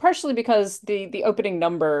Halloween movie, partially because the opening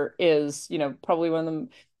number is, probably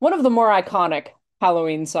one of the more iconic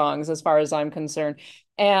Halloween songs as far as I'm concerned.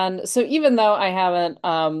 And so even though I haven't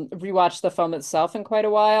rewatched the film itself in quite a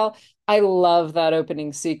while, I love that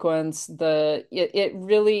opening sequence. It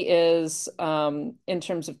really is in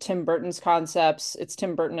terms of Tim Burton's concepts, it's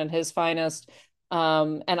Tim Burton at his finest.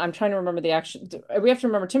 And I'm trying to remember the action. We have to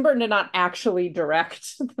remember Tim Burton did not actually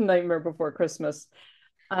direct The Nightmare Before Christmas.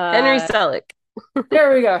 Henry Uh, Selick.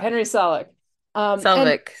 there we go, Henry Selick. And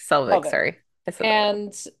Selvig, Velvet. sorry. I said that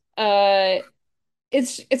wrong. And uh,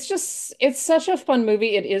 it's such a fun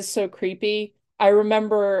movie. It is so creepy. I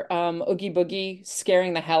remember Oogie Boogie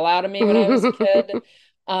scaring the hell out of me when I was a kid.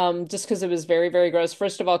 Just because it was very, very gross.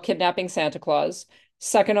 First of all, kidnapping Santa Claus.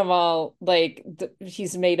 Second of all, like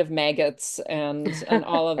he's made of maggots and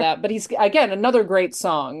all of that. But he's again another great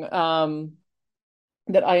song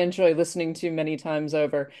that I enjoy listening to many times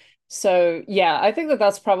over. So yeah, I think that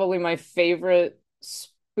that's probably my favorite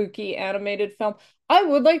spooky animated film. I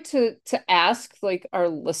would like to ask like our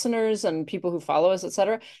listeners and people who follow us,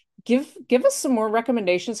 etc., give us some more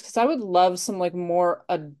recommendations because I would love some like more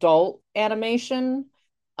adult animation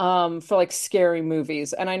for like scary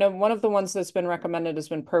movies. And I know one of the ones that's been recommended has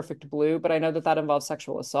been Perfect Blue, but I know that that involves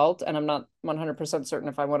sexual assault, and I'm not 100% certain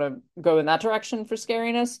if I want to go in that direction for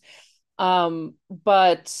scariness.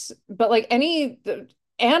 But like any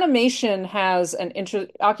animation has an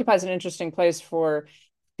interest occupies an interesting place for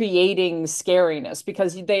creating scariness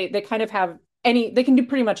because they kind of have they can do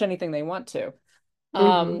pretty much anything they want to.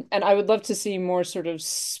 Hmm. And I would love to see more sort of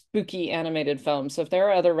spooky animated films. So if there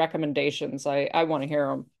are other recommendations, I want to hear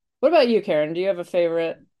them. What about you, Karen? Do you have a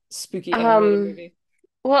favorite spooky animated Um, movie?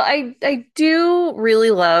 well, I do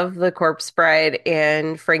really love The Corpse Bride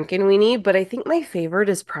and Frankenweenie, but I think my favorite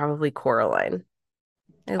is probably Coraline.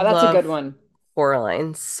 I Oh, that's a good love one.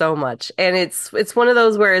 Coraline so much. And it's one of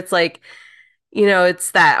those where it's like,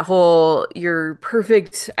 it's that whole your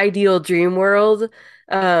perfect ideal dream world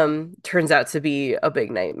turns out to be a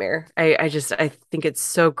big nightmare. I think it's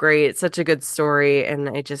so great. It's such a good story, and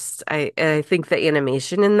I think the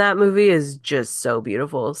animation in that movie is just so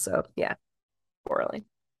beautiful. So yeah, Coraline.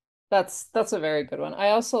 That's a very good one.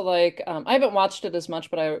 I also like I haven't watched it as much,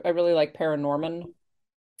 but I really like Paranorman.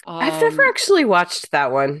 I've never Um actually watched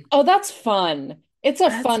that one. oh, that's fun. It's a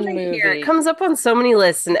That's what fun I hear. It movie. comes up on so many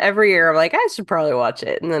lists, and every year I'm like, I should probably watch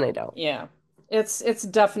it, and then I don't. Yeah. It's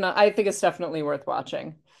definite I think it's definitely worth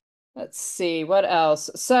watching. Let's see what else.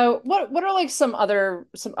 So what are like some other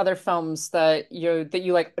films that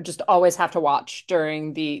you like just always have to watch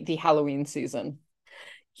during the Halloween season?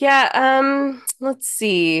 Yeah, let's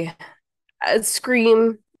see.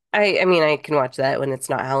 Scream. I mean, I can watch that when it's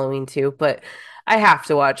not Halloween too, but I have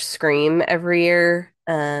to watch Scream every year.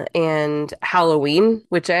 And Halloween,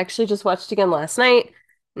 which I actually just watched again last night.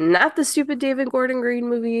 Not the stupid David Gordon Green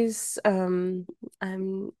movies. I'm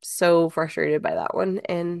so frustrated by that one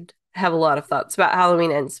and have a lot of thoughts about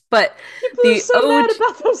Halloween Ends. But People are the so mad OG,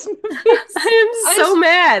 about those movies. I am I so just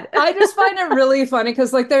mad. I just find it really funny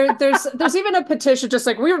because like there's even a petition just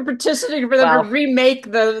like we were petitioning for them to Well, remake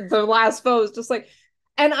the last foes just like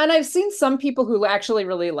and I've seen some people who actually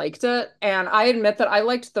really liked it and I admit that I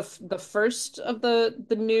liked the first of the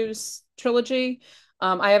news trilogy.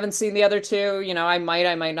 I haven't seen the other two, I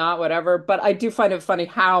might not, whatever, but I do find it funny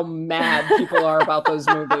how mad people are about those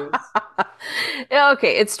movies. yeah,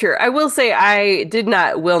 okay, it's true. I will say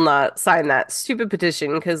I will not sign that stupid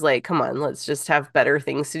petition because, like, come on, let's just have better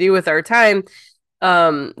things to do with our time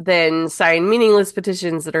than sign meaningless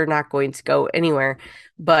petitions that are not going to go anywhere.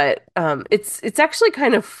 But it's actually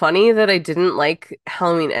kind of funny that I didn't like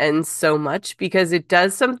Halloween Ends so much because it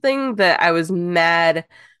does something that I was mad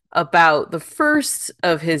about the first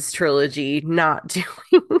of his trilogy not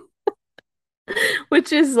doing.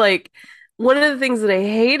 Which is like one of the things that I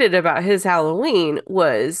hated about his Halloween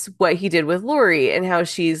was what he did with Laurie and how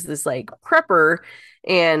she's this like prepper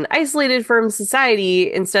and isolated from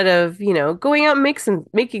society instead of, going out and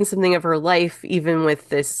making something of her life, even with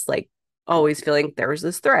this like always feeling there was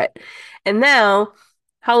this threat. And now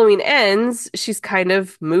Halloween Ends, she's kind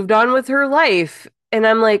of moved on with her life. And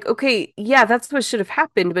I'm like, okay, yeah, that's what should have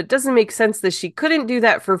happened, but it doesn't make sense that she couldn't do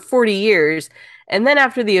that for 40 years and then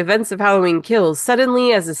after the events of Halloween Kills,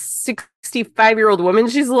 suddenly as a 65-year-old woman,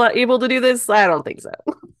 she's able to do this? I don't think so.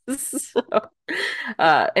 So,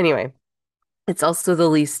 anyway, it's also the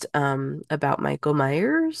least about Michael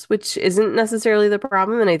Myers, which isn't necessarily the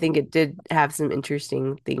problem. And I think it did have some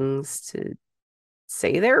interesting things to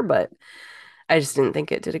say there, but I just didn't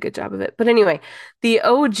think it did a good job of it. But anyway, the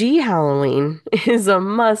OG Halloween is a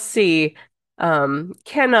must see.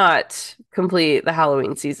 Cannot complete the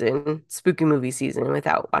Halloween season, spooky movie season,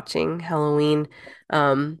 without watching Halloween.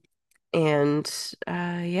 Um, and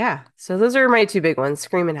yeah, so those are my two big ones,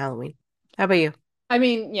 Scream and Halloween. How about you? I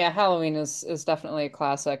mean, yeah, Halloween is definitely a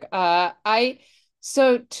classic. I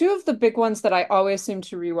so two of the big ones that I always seem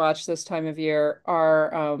to rewatch this time of year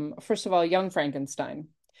are first of all, Young Frankenstein,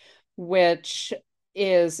 which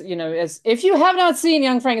is, as if you have not seen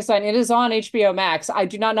Young Frankenstein, it is on HBO Max. I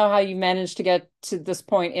do not know how you managed to get to this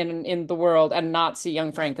point in the world and not see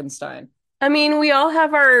Young Frankenstein. I mean, we all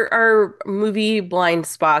have our movie blind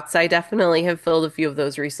spots. I definitely have filled a few of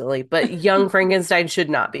those recently, but Young Frankenstein should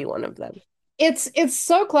not be one of them. It's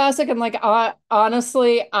so classic and like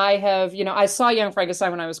honestly, I saw Young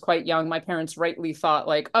Frankenstein when I was quite young. My parents rightly thought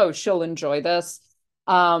like, oh, she'll enjoy this.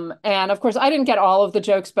 And of course I didn't get all of the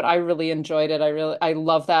jokes, but I really enjoyed it. I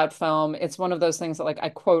love that film. It's one of those things that like I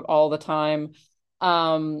quote all the time.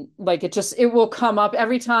 Like it will come up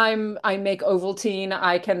every time I make Ovaltine.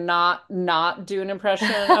 I cannot not do an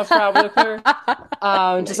impression of Frau Blucher.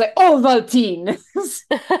 Just like Ovaltine.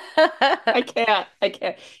 I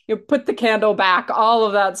can't. You put the candle back. All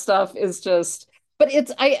of that stuff is just, but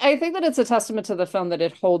I think that it's a testament to the film that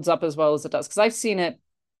it holds up as well as it does. Because I've seen it,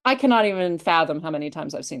 I cannot even fathom how many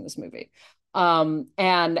times I've seen this movie.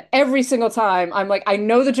 And every single time I'm like, I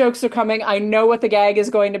know the jokes are coming, I know what the gag is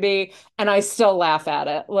going to be, and I still laugh at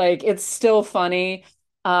it. Like it's still funny.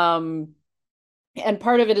 And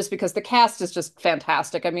part of it is because the cast is just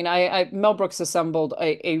fantastic. I mean, I Mel Brooks assembled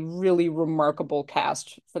a really remarkable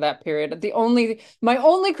cast for that period. My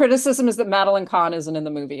only criticism is that Madeline Kahn isn't in the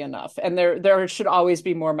movie enough, and there should always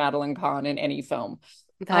be more Madeline Kahn in any film.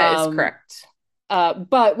 That is correct.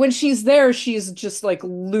 But when she's there, she's just like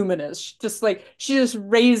luminous. Just like she just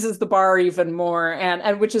raises the bar even more,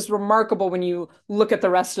 and which is remarkable when you look at the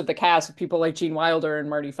rest of the cast of people like Gene Wilder and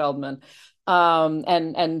Marty Feldman.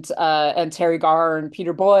 and Terry Garr and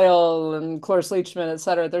Peter Boyle and Cloris Leachman, et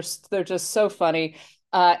cetera. They're just so funny.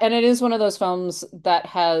 And it is one of those films that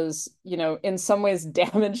has, in some ways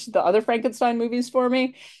damaged the other Frankenstein movies for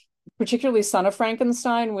me, particularly Son of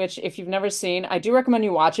Frankenstein, which if you've never seen, I do recommend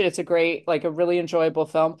you watch it. It's a great, like a really enjoyable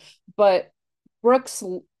film. But Brooks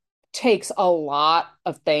takes a lot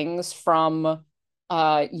of things from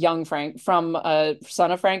Son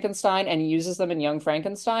of Frankenstein and uses them in Young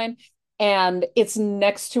Frankenstein. And it's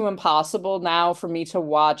next to impossible now for me to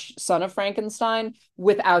watch Son of Frankenstein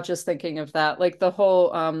without just thinking of that. Like the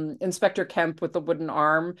whole Inspector Kemp with the wooden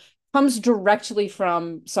arm comes directly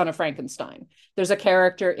from Son of Frankenstein. There's a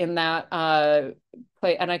character in that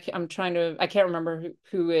play, and I can't remember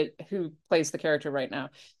who plays the character right now.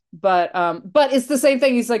 But it's the same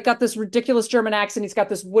thing. He's like got this ridiculous German accent. He's got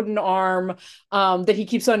this wooden arm that he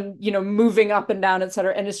keeps on, moving up and down, et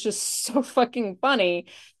cetera. And it's just so fucking funny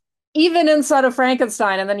even inside of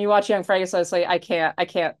Frankenstein, and then you watch Young Frankenstein, it's like I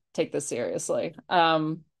can't take this seriously.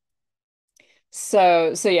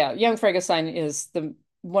 So yeah, Young Frankenstein is the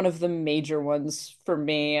one of the major ones for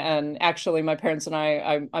me. And actually, my parents and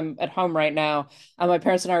I'm at home right now, and my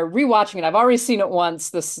parents and I are rewatching it. I've already seen it once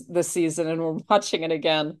this season, and we're watching it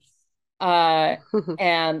again.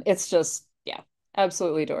 And it's just, yeah,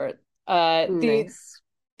 absolutely adore it. Nice.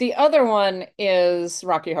 The other one is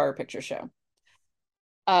Rocky Horror Picture Show,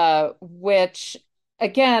 which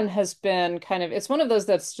again has been it's one of those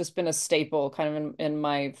that's just been a staple kind of in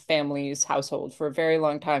my family's household for a very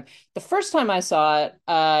long time. The first time I saw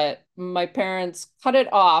it, my parents cut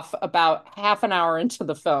it off about half an hour into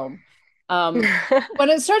the film. When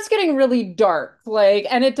it starts getting really dark,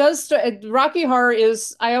 and it does, Rocky Horror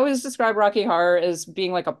is, I always describe Rocky Horror as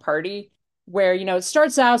being like a party where, it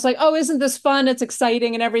starts out, it's like, oh, isn't this fun? It's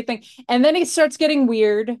exciting and everything. And then it starts getting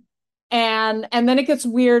weird. And then it gets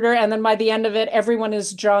weirder, and then by the end of it, everyone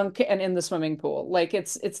is drunk and in the swimming pool. Like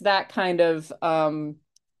it's that kind of film,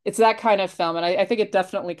 and I think it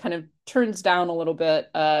definitely kind of turns down a little bit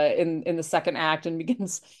in the second act and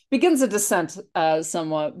begins a descent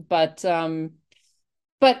somewhat. But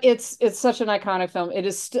it's such an iconic film. It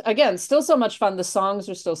is again still so much fun. The songs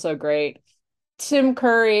are still so great. Tim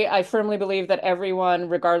Curry, I firmly believe that everyone,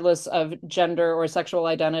 regardless of gender or sexual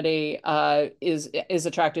identity, is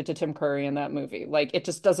attracted to Tim Curry in that movie. Like it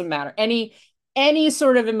just doesn't matter. Any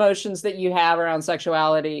sort of emotions that you have around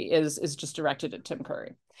sexuality is just directed at Tim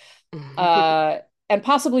Curry. And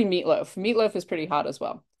possibly Meatloaf. Meatloaf is pretty hot as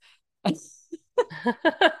well.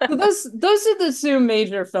 So those are the two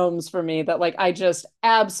major films for me that I just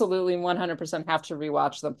absolutely 100% have to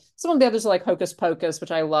rewatch them. Some of the others are like Hocus Pocus, which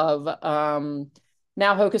I love.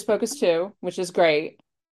 Now Hocus Pocus 2, which is great.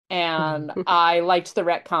 And I liked the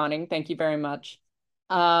retconning. Thank you very much.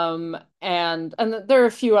 And there are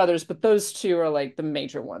a few others, but those two are like the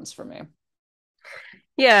major ones for me.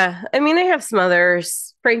 Yeah, I mean, I have some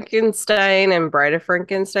others. Frankenstein and Bride of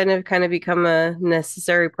Frankenstein have kind of become a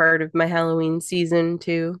necessary part of my Halloween season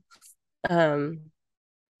too. I'm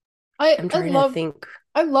trying to think.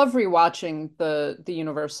 I love rewatching the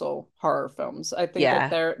Universal horror films. I think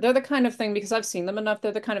that they're the kind of thing, because I've seen them enough,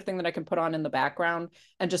 they're the kind of thing that I can put on in the background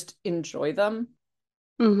and just enjoy them.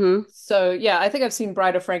 Mm-hmm. So yeah, I think I've seen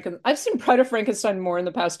Bride of Frankenstein more in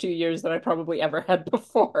the past 2 years than I probably ever had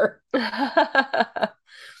before.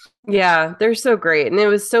 Yeah, they're so great. And it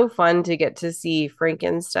was so fun to get to see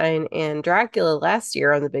Frankenstein and Dracula last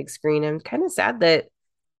year on the big screen. I'm kind of sad that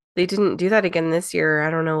they didn't do that again this year.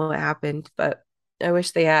 I don't know what happened, but I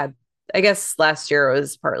wish they had. I guess last year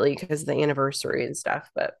was partly because of the anniversary and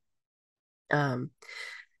stuff, but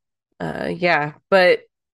yeah, but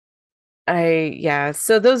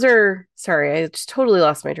so those are, sorry, I just totally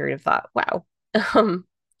lost my train of thought. Wow.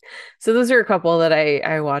 So those are a couple that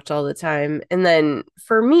I watch all the time. And then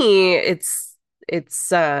for me, it's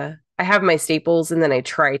I have my staples, and then I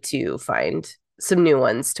try to find some new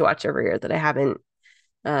ones to watch every year that I haven't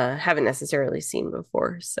necessarily seen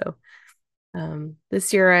before. So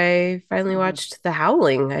this year I finally watched The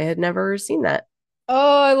Howling. I had never seen that.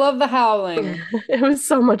 Oh, I love The Howling. It was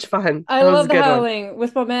so much fun. I love The Howling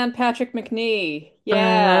with my man Patrick Macnee.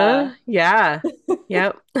 Yeah. Yeah.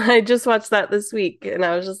 Yep. I just watched that this week, and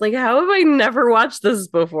I was just like, how have I never watched this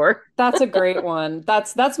before? That's a great one.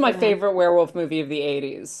 That's my favorite werewolf movie of the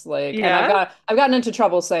 80s. And I've gotten into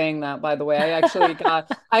trouble saying that, by the way.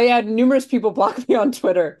 I had numerous people block me on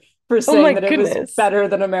Twitter for saying that it was better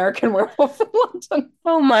than American Werewolf in London.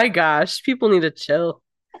 Oh my gosh, people need to chill.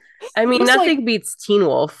 I mean, nothing beats Teen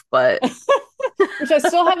Wolf, but which I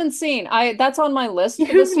still haven't seen. That's on my list for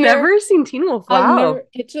this You've year. never seen Teen Wolf? I've Wow. never,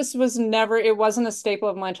 it just was never, it wasn't a staple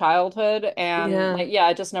of my childhood. And Yeah. like, yeah,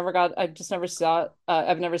 I just never saw it.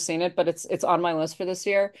 I've never seen it, but it's on my list for this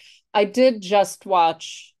year. I did just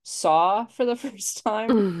watch Saw for the first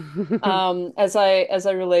time. As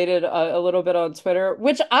I related a little bit on Twitter,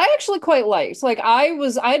 which I actually quite liked. Like I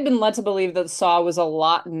had been led to believe that Saw was a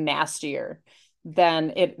lot nastier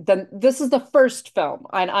than this is the first film.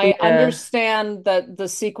 And I Yeah. understand that the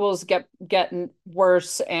sequels get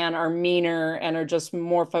worse and are meaner and are just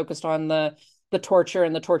more focused on the torture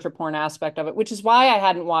and the torture porn aspect of it, which is why I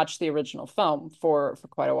hadn't watched the original film for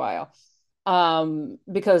quite a while.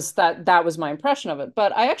 Because that was my impression of it.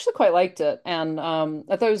 But I actually quite liked it, and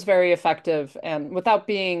I thought it was very effective and without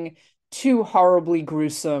being too horribly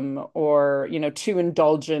gruesome or, too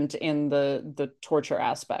indulgent in the torture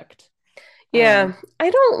aspect. Yeah, Um, I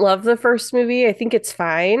don't love the first movie. I think it's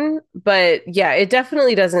fine, but yeah, it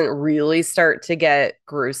definitely doesn't really start to get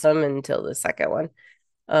gruesome until the second one.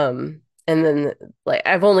 And then like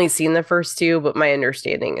I've only seen the first two, but my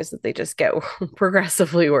understanding is that they just get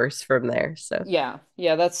progressively worse from there. So yeah,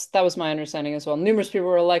 that was my understanding as well. Numerous people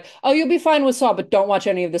were like, "Oh, you'll be fine with Saw, but don't watch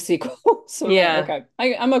any of the sequels." So I'm like, yeah, okay,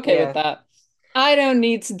 I'm okay with yeah. that. I don't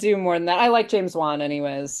need to do more than that. I like James Wan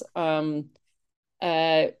anyways.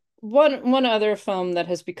 Uh, one other film that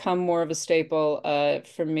has become more of a staple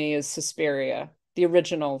for me is Suspiria, the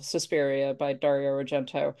original Suspiria by Dario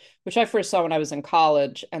Argento, which I first saw when I was in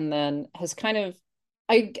college, and then has kind of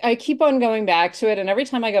I keep on going back to it, and every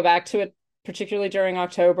time I go back to it, particularly during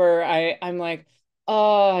October, I'm like,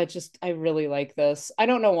 oh, I really like this. I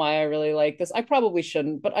don't know why I really like this. I probably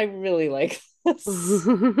shouldn't, but I really like this.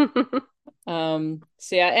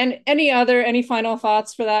 So yeah, and any final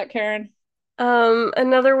thoughts for that, Karen?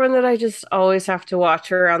 Another one that I just always have to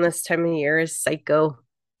watch around this time of year is Psycho.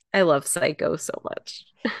 I love Psycho so much.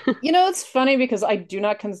 It's funny because I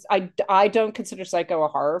don't consider Psycho a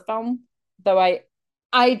horror film, though I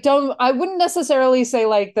wouldn't necessarily say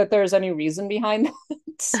like that there's any reason behind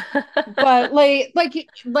that. But like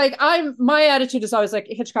my attitude is always like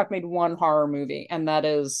Hitchcock made one horror movie, and that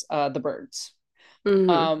is The Birds.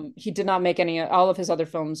 Mhm. He did not make all of his other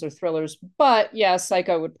films or thrillers, but yeah,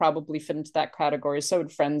 Psycho would probably fit into that category. So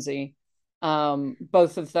would Frenzy.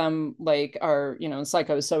 Both of them like are,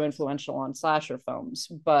 Psycho is so influential on slasher films,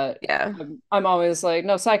 but Yeah. I'm always like,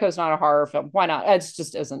 no, Psycho's not a horror film. Why not? It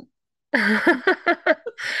just isn't.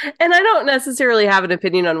 And I don't necessarily have an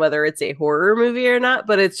opinion on whether it's a horror movie or not,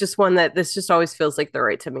 but it's just one that this just always feels like the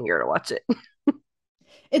right time of year to watch it.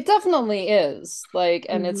 It definitely is like,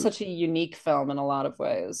 and it's Mhm. such a unique film in a lot of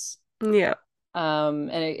ways. Yeah. And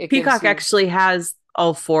it gives Peacock you. actually has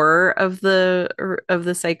all four of the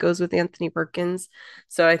Psychos with Anthony Perkins.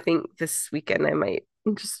 So I think this weekend I might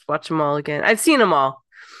just watch them all again. I've seen them all.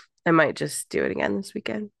 I might just do it again this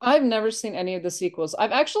weekend. I've never seen any of the sequels.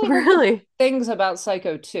 I've actually heard good Really? things about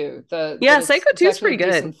Psycho 2. That Yeah, it's Psycho it's 2 is actually a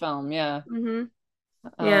pretty good. decent film. Yeah. Hmm.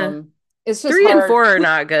 Yeah. Um, it's just 3 and hard. 4 are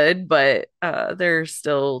not good, but they're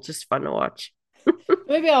still just fun to watch.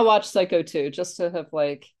 Maybe I'll watch Psycho 2 just to have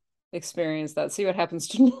like experienced that. See what happens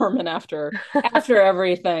to Norman after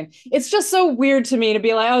everything. It's just so weird to me to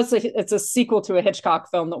be like, oh, it's a sequel to a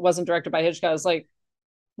Hitchcock film that wasn't directed by Hitchcock. It's like,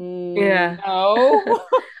 Yeah. no.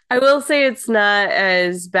 I will say it's not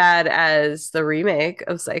as bad as the remake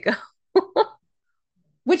of Psycho.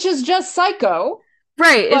 Which is just Psycho,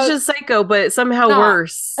 Right, it's but just Psycho, but somehow not.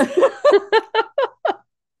 worse. Like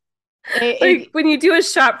a, when you do a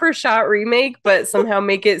shot for shot remake, but somehow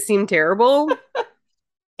make it seem terrible.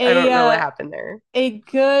 I a, don't know what uh, happened there. a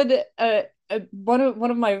good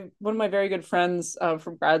one of my very good friends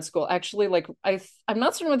from grad school actually like I'm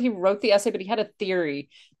not certain whether he wrote the essay, but he had a theory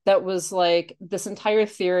that was like this entire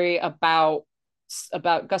theory about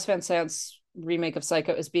Gus Van Sant's remake of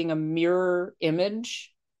Psycho as being a mirror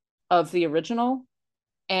image of the original.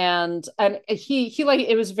 And he like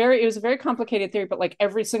it was a very complicated theory, but like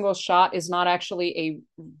every single shot is not actually a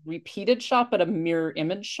repeated shot but a mirror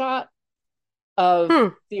image shot of Hmm.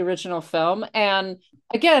 the original film. And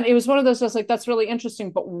again, it was one of those just like that's really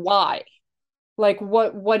interesting, but why? Like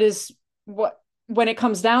what is what when it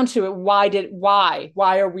comes down to it, why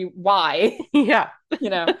are we why? Yeah. you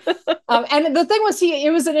know? And the thing was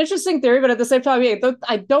it was an interesting theory, but at the same time,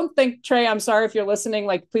 I don't think Trey, I'm sorry if you're listening,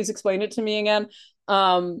 like please explain it to me again.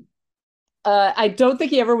 Um I don't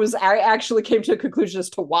think he ever was actually came to a conclusion as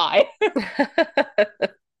to why. Yeah,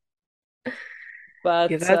 But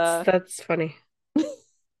that's funny.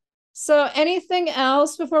 so anything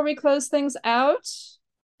else before we close things out?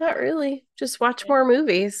 Not really. Just watch more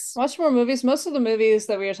movies. Watch more movies. Most of the movies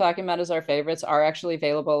that we are talking about as our favorites are actually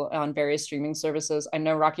available on various streaming services. I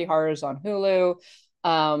know Rocky Horror is on Hulu.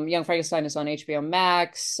 Young Frankenstein is on HBO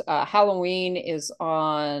Max. Halloween is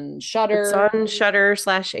on It's Shudder. on Shudder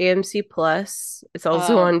slash AMC Plus. It's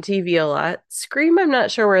also Um, on TV a lot. Scream, I'm not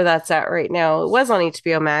sure where that's at right now. It was on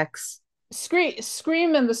HBO Max.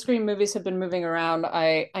 Scream and the Scream movies have been moving around.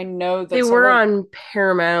 I know They that were on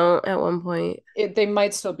Paramount at one point. they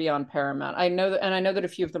might still be on Paramount. I know that, and I know that a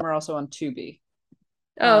few of them are also on Tubi.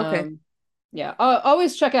 Oh, okay. Yeah,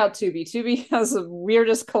 always check out Tubi. Tubi has the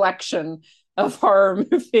weirdest collection of horror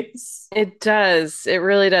movies. It does. It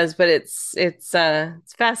really does, but it's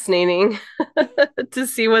fascinating to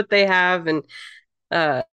see what they have and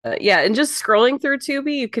yeah, and just scrolling through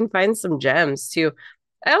Tubi, you can find some gems too.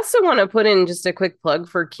 I also want to put in just a quick plug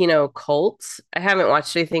for Kino Cult. I haven't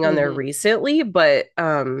watched anything on there recently, but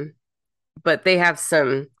they have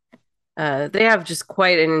some they have just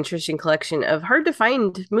quite an interesting collection of hard to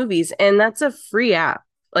find movies, and that's a free app,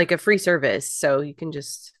 like a free service. So you can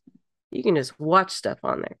just watch stuff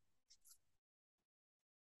on there.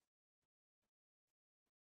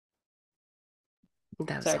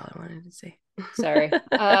 That was all I wanted to say. Sorry.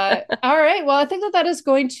 All right. Well, I think that is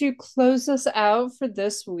going to close us out for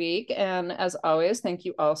this week. And as always, thank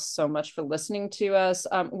you all so much for listening to us.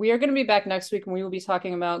 We are going to be back next week and we will be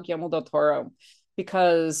talking about Guillermo del Toro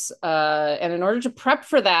because, and in order to prep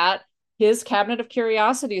for that, his Cabinet of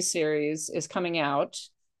Curiosities series is coming out.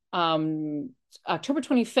 October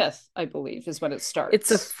 25th, I believe, is when it starts.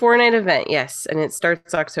 It's a 4-night event, yes, and it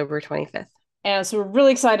starts October 25th. And so we're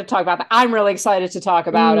really excited to talk about that. I'm really excited to talk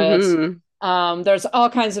about it. There's all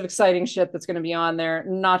kinds of exciting shit that's going to be on there,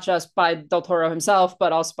 not just by Del Toro himself,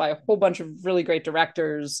 but also by a whole bunch of really great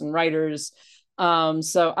directors and writers.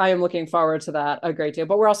 So I am looking forward to that a great deal.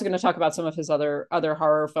 But we're also going to talk about some of his other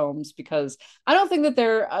horror films because I don't think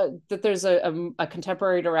that there's a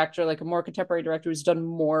contemporary director, like a more contemporary director who's done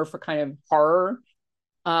more for kind of horror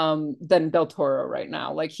than Del Toro right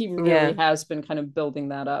now. Like he really has been kind of building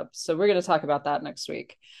that up. So we're going to talk about that next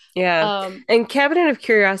week. Yeah. And Cabinet of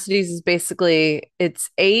Curiosities is basically,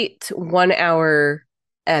 it's 8 1-hour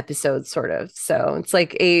episodes sort of. So it's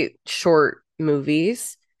like 8 short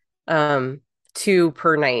movies, 2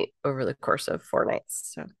 per night over the course of 4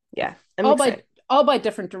 nights. So yeah, all by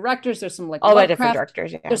different directors. There's some like all by different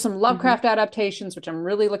directors. Yeah. There's some Lovecraft adaptations, which I'm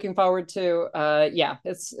really looking forward to. Yeah,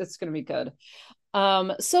 it's going to be good.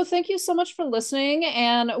 So thank you so much for listening,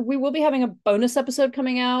 and we will be having a bonus episode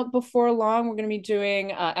coming out before long. We're going to be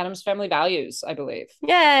doing Addams Family Values, I believe.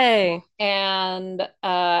 Yay! And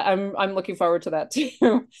I'm looking forward to that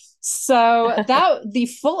too. So the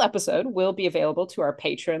full episode will be available to our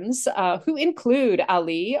patrons, who include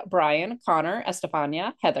Ali, Brian, Connor,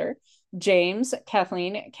 Estefania, Heather, James,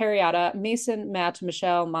 Kathleen, Carriata, Mason, Matt,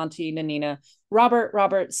 Michelle, Monty, Nanina,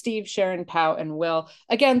 Robert, Steve, Sharon, Pau, and Will.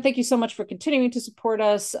 Again, thank you so much for continuing to support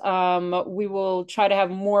us. We will try to have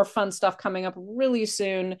more fun stuff coming up really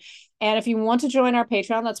soon. And if you want to join our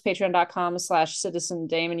Patreon, that's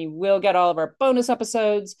patreon.com/citizendame, and you will get all of our bonus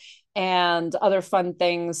episodes and other fun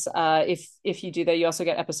things. If you do that, you also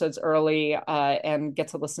get episodes early and get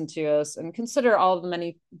to listen to us and consider all of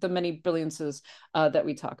the many brilliances that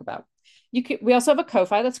we talk about. We also have a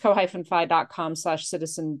Ko-Fi, that's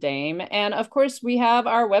ko-fi.com/citizendame. And of course, we have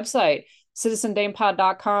our website,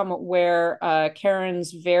 citizendamepod.com, where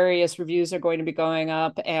Karen's various reviews are going to be going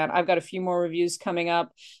up. And I've got a few more reviews coming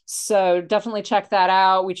up. So definitely check that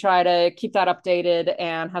out. We try to keep that updated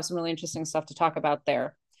and have some really interesting stuff to talk about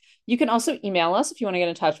there. You can also email us if you want to get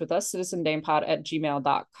in touch with us,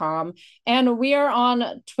 citizendamepod@gmail.com. And we are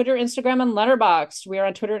on Twitter, Instagram, and Letterboxd. We are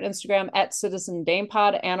on Twitter and Instagram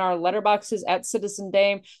 @citizendamepod, and our Letterboxd is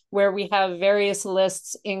 @citizendame, where we have various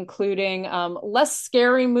lists, including less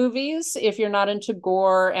scary movies if you're not into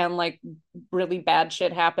gore and like really bad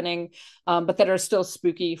shit happening, but that are still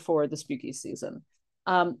spooky for the spooky season.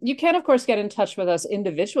 You can, of course, get in touch with us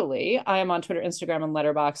individually. I am on Twitter, Instagram, and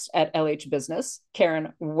Letterboxd @LHBusiness.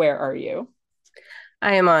 Karen, where are you?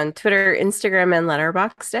 I am on Twitter, Instagram, and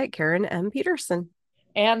Letterboxd @Karen M. Peterson.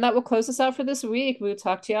 And that will close us out for this week. We'll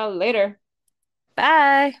talk to y'all later.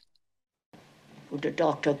 Bye. Would the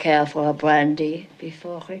doctor care for a brandy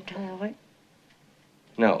before retiring?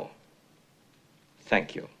 No.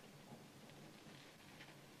 Thank you.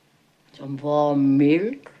 Some warm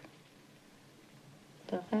milk?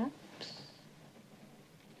 Perhaps?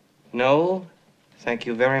 No, thank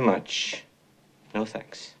you very much. No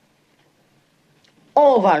thanks.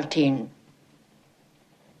 Ovaltine.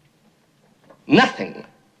 Nothing.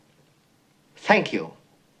 Thank you.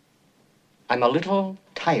 I'm a little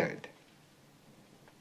tired.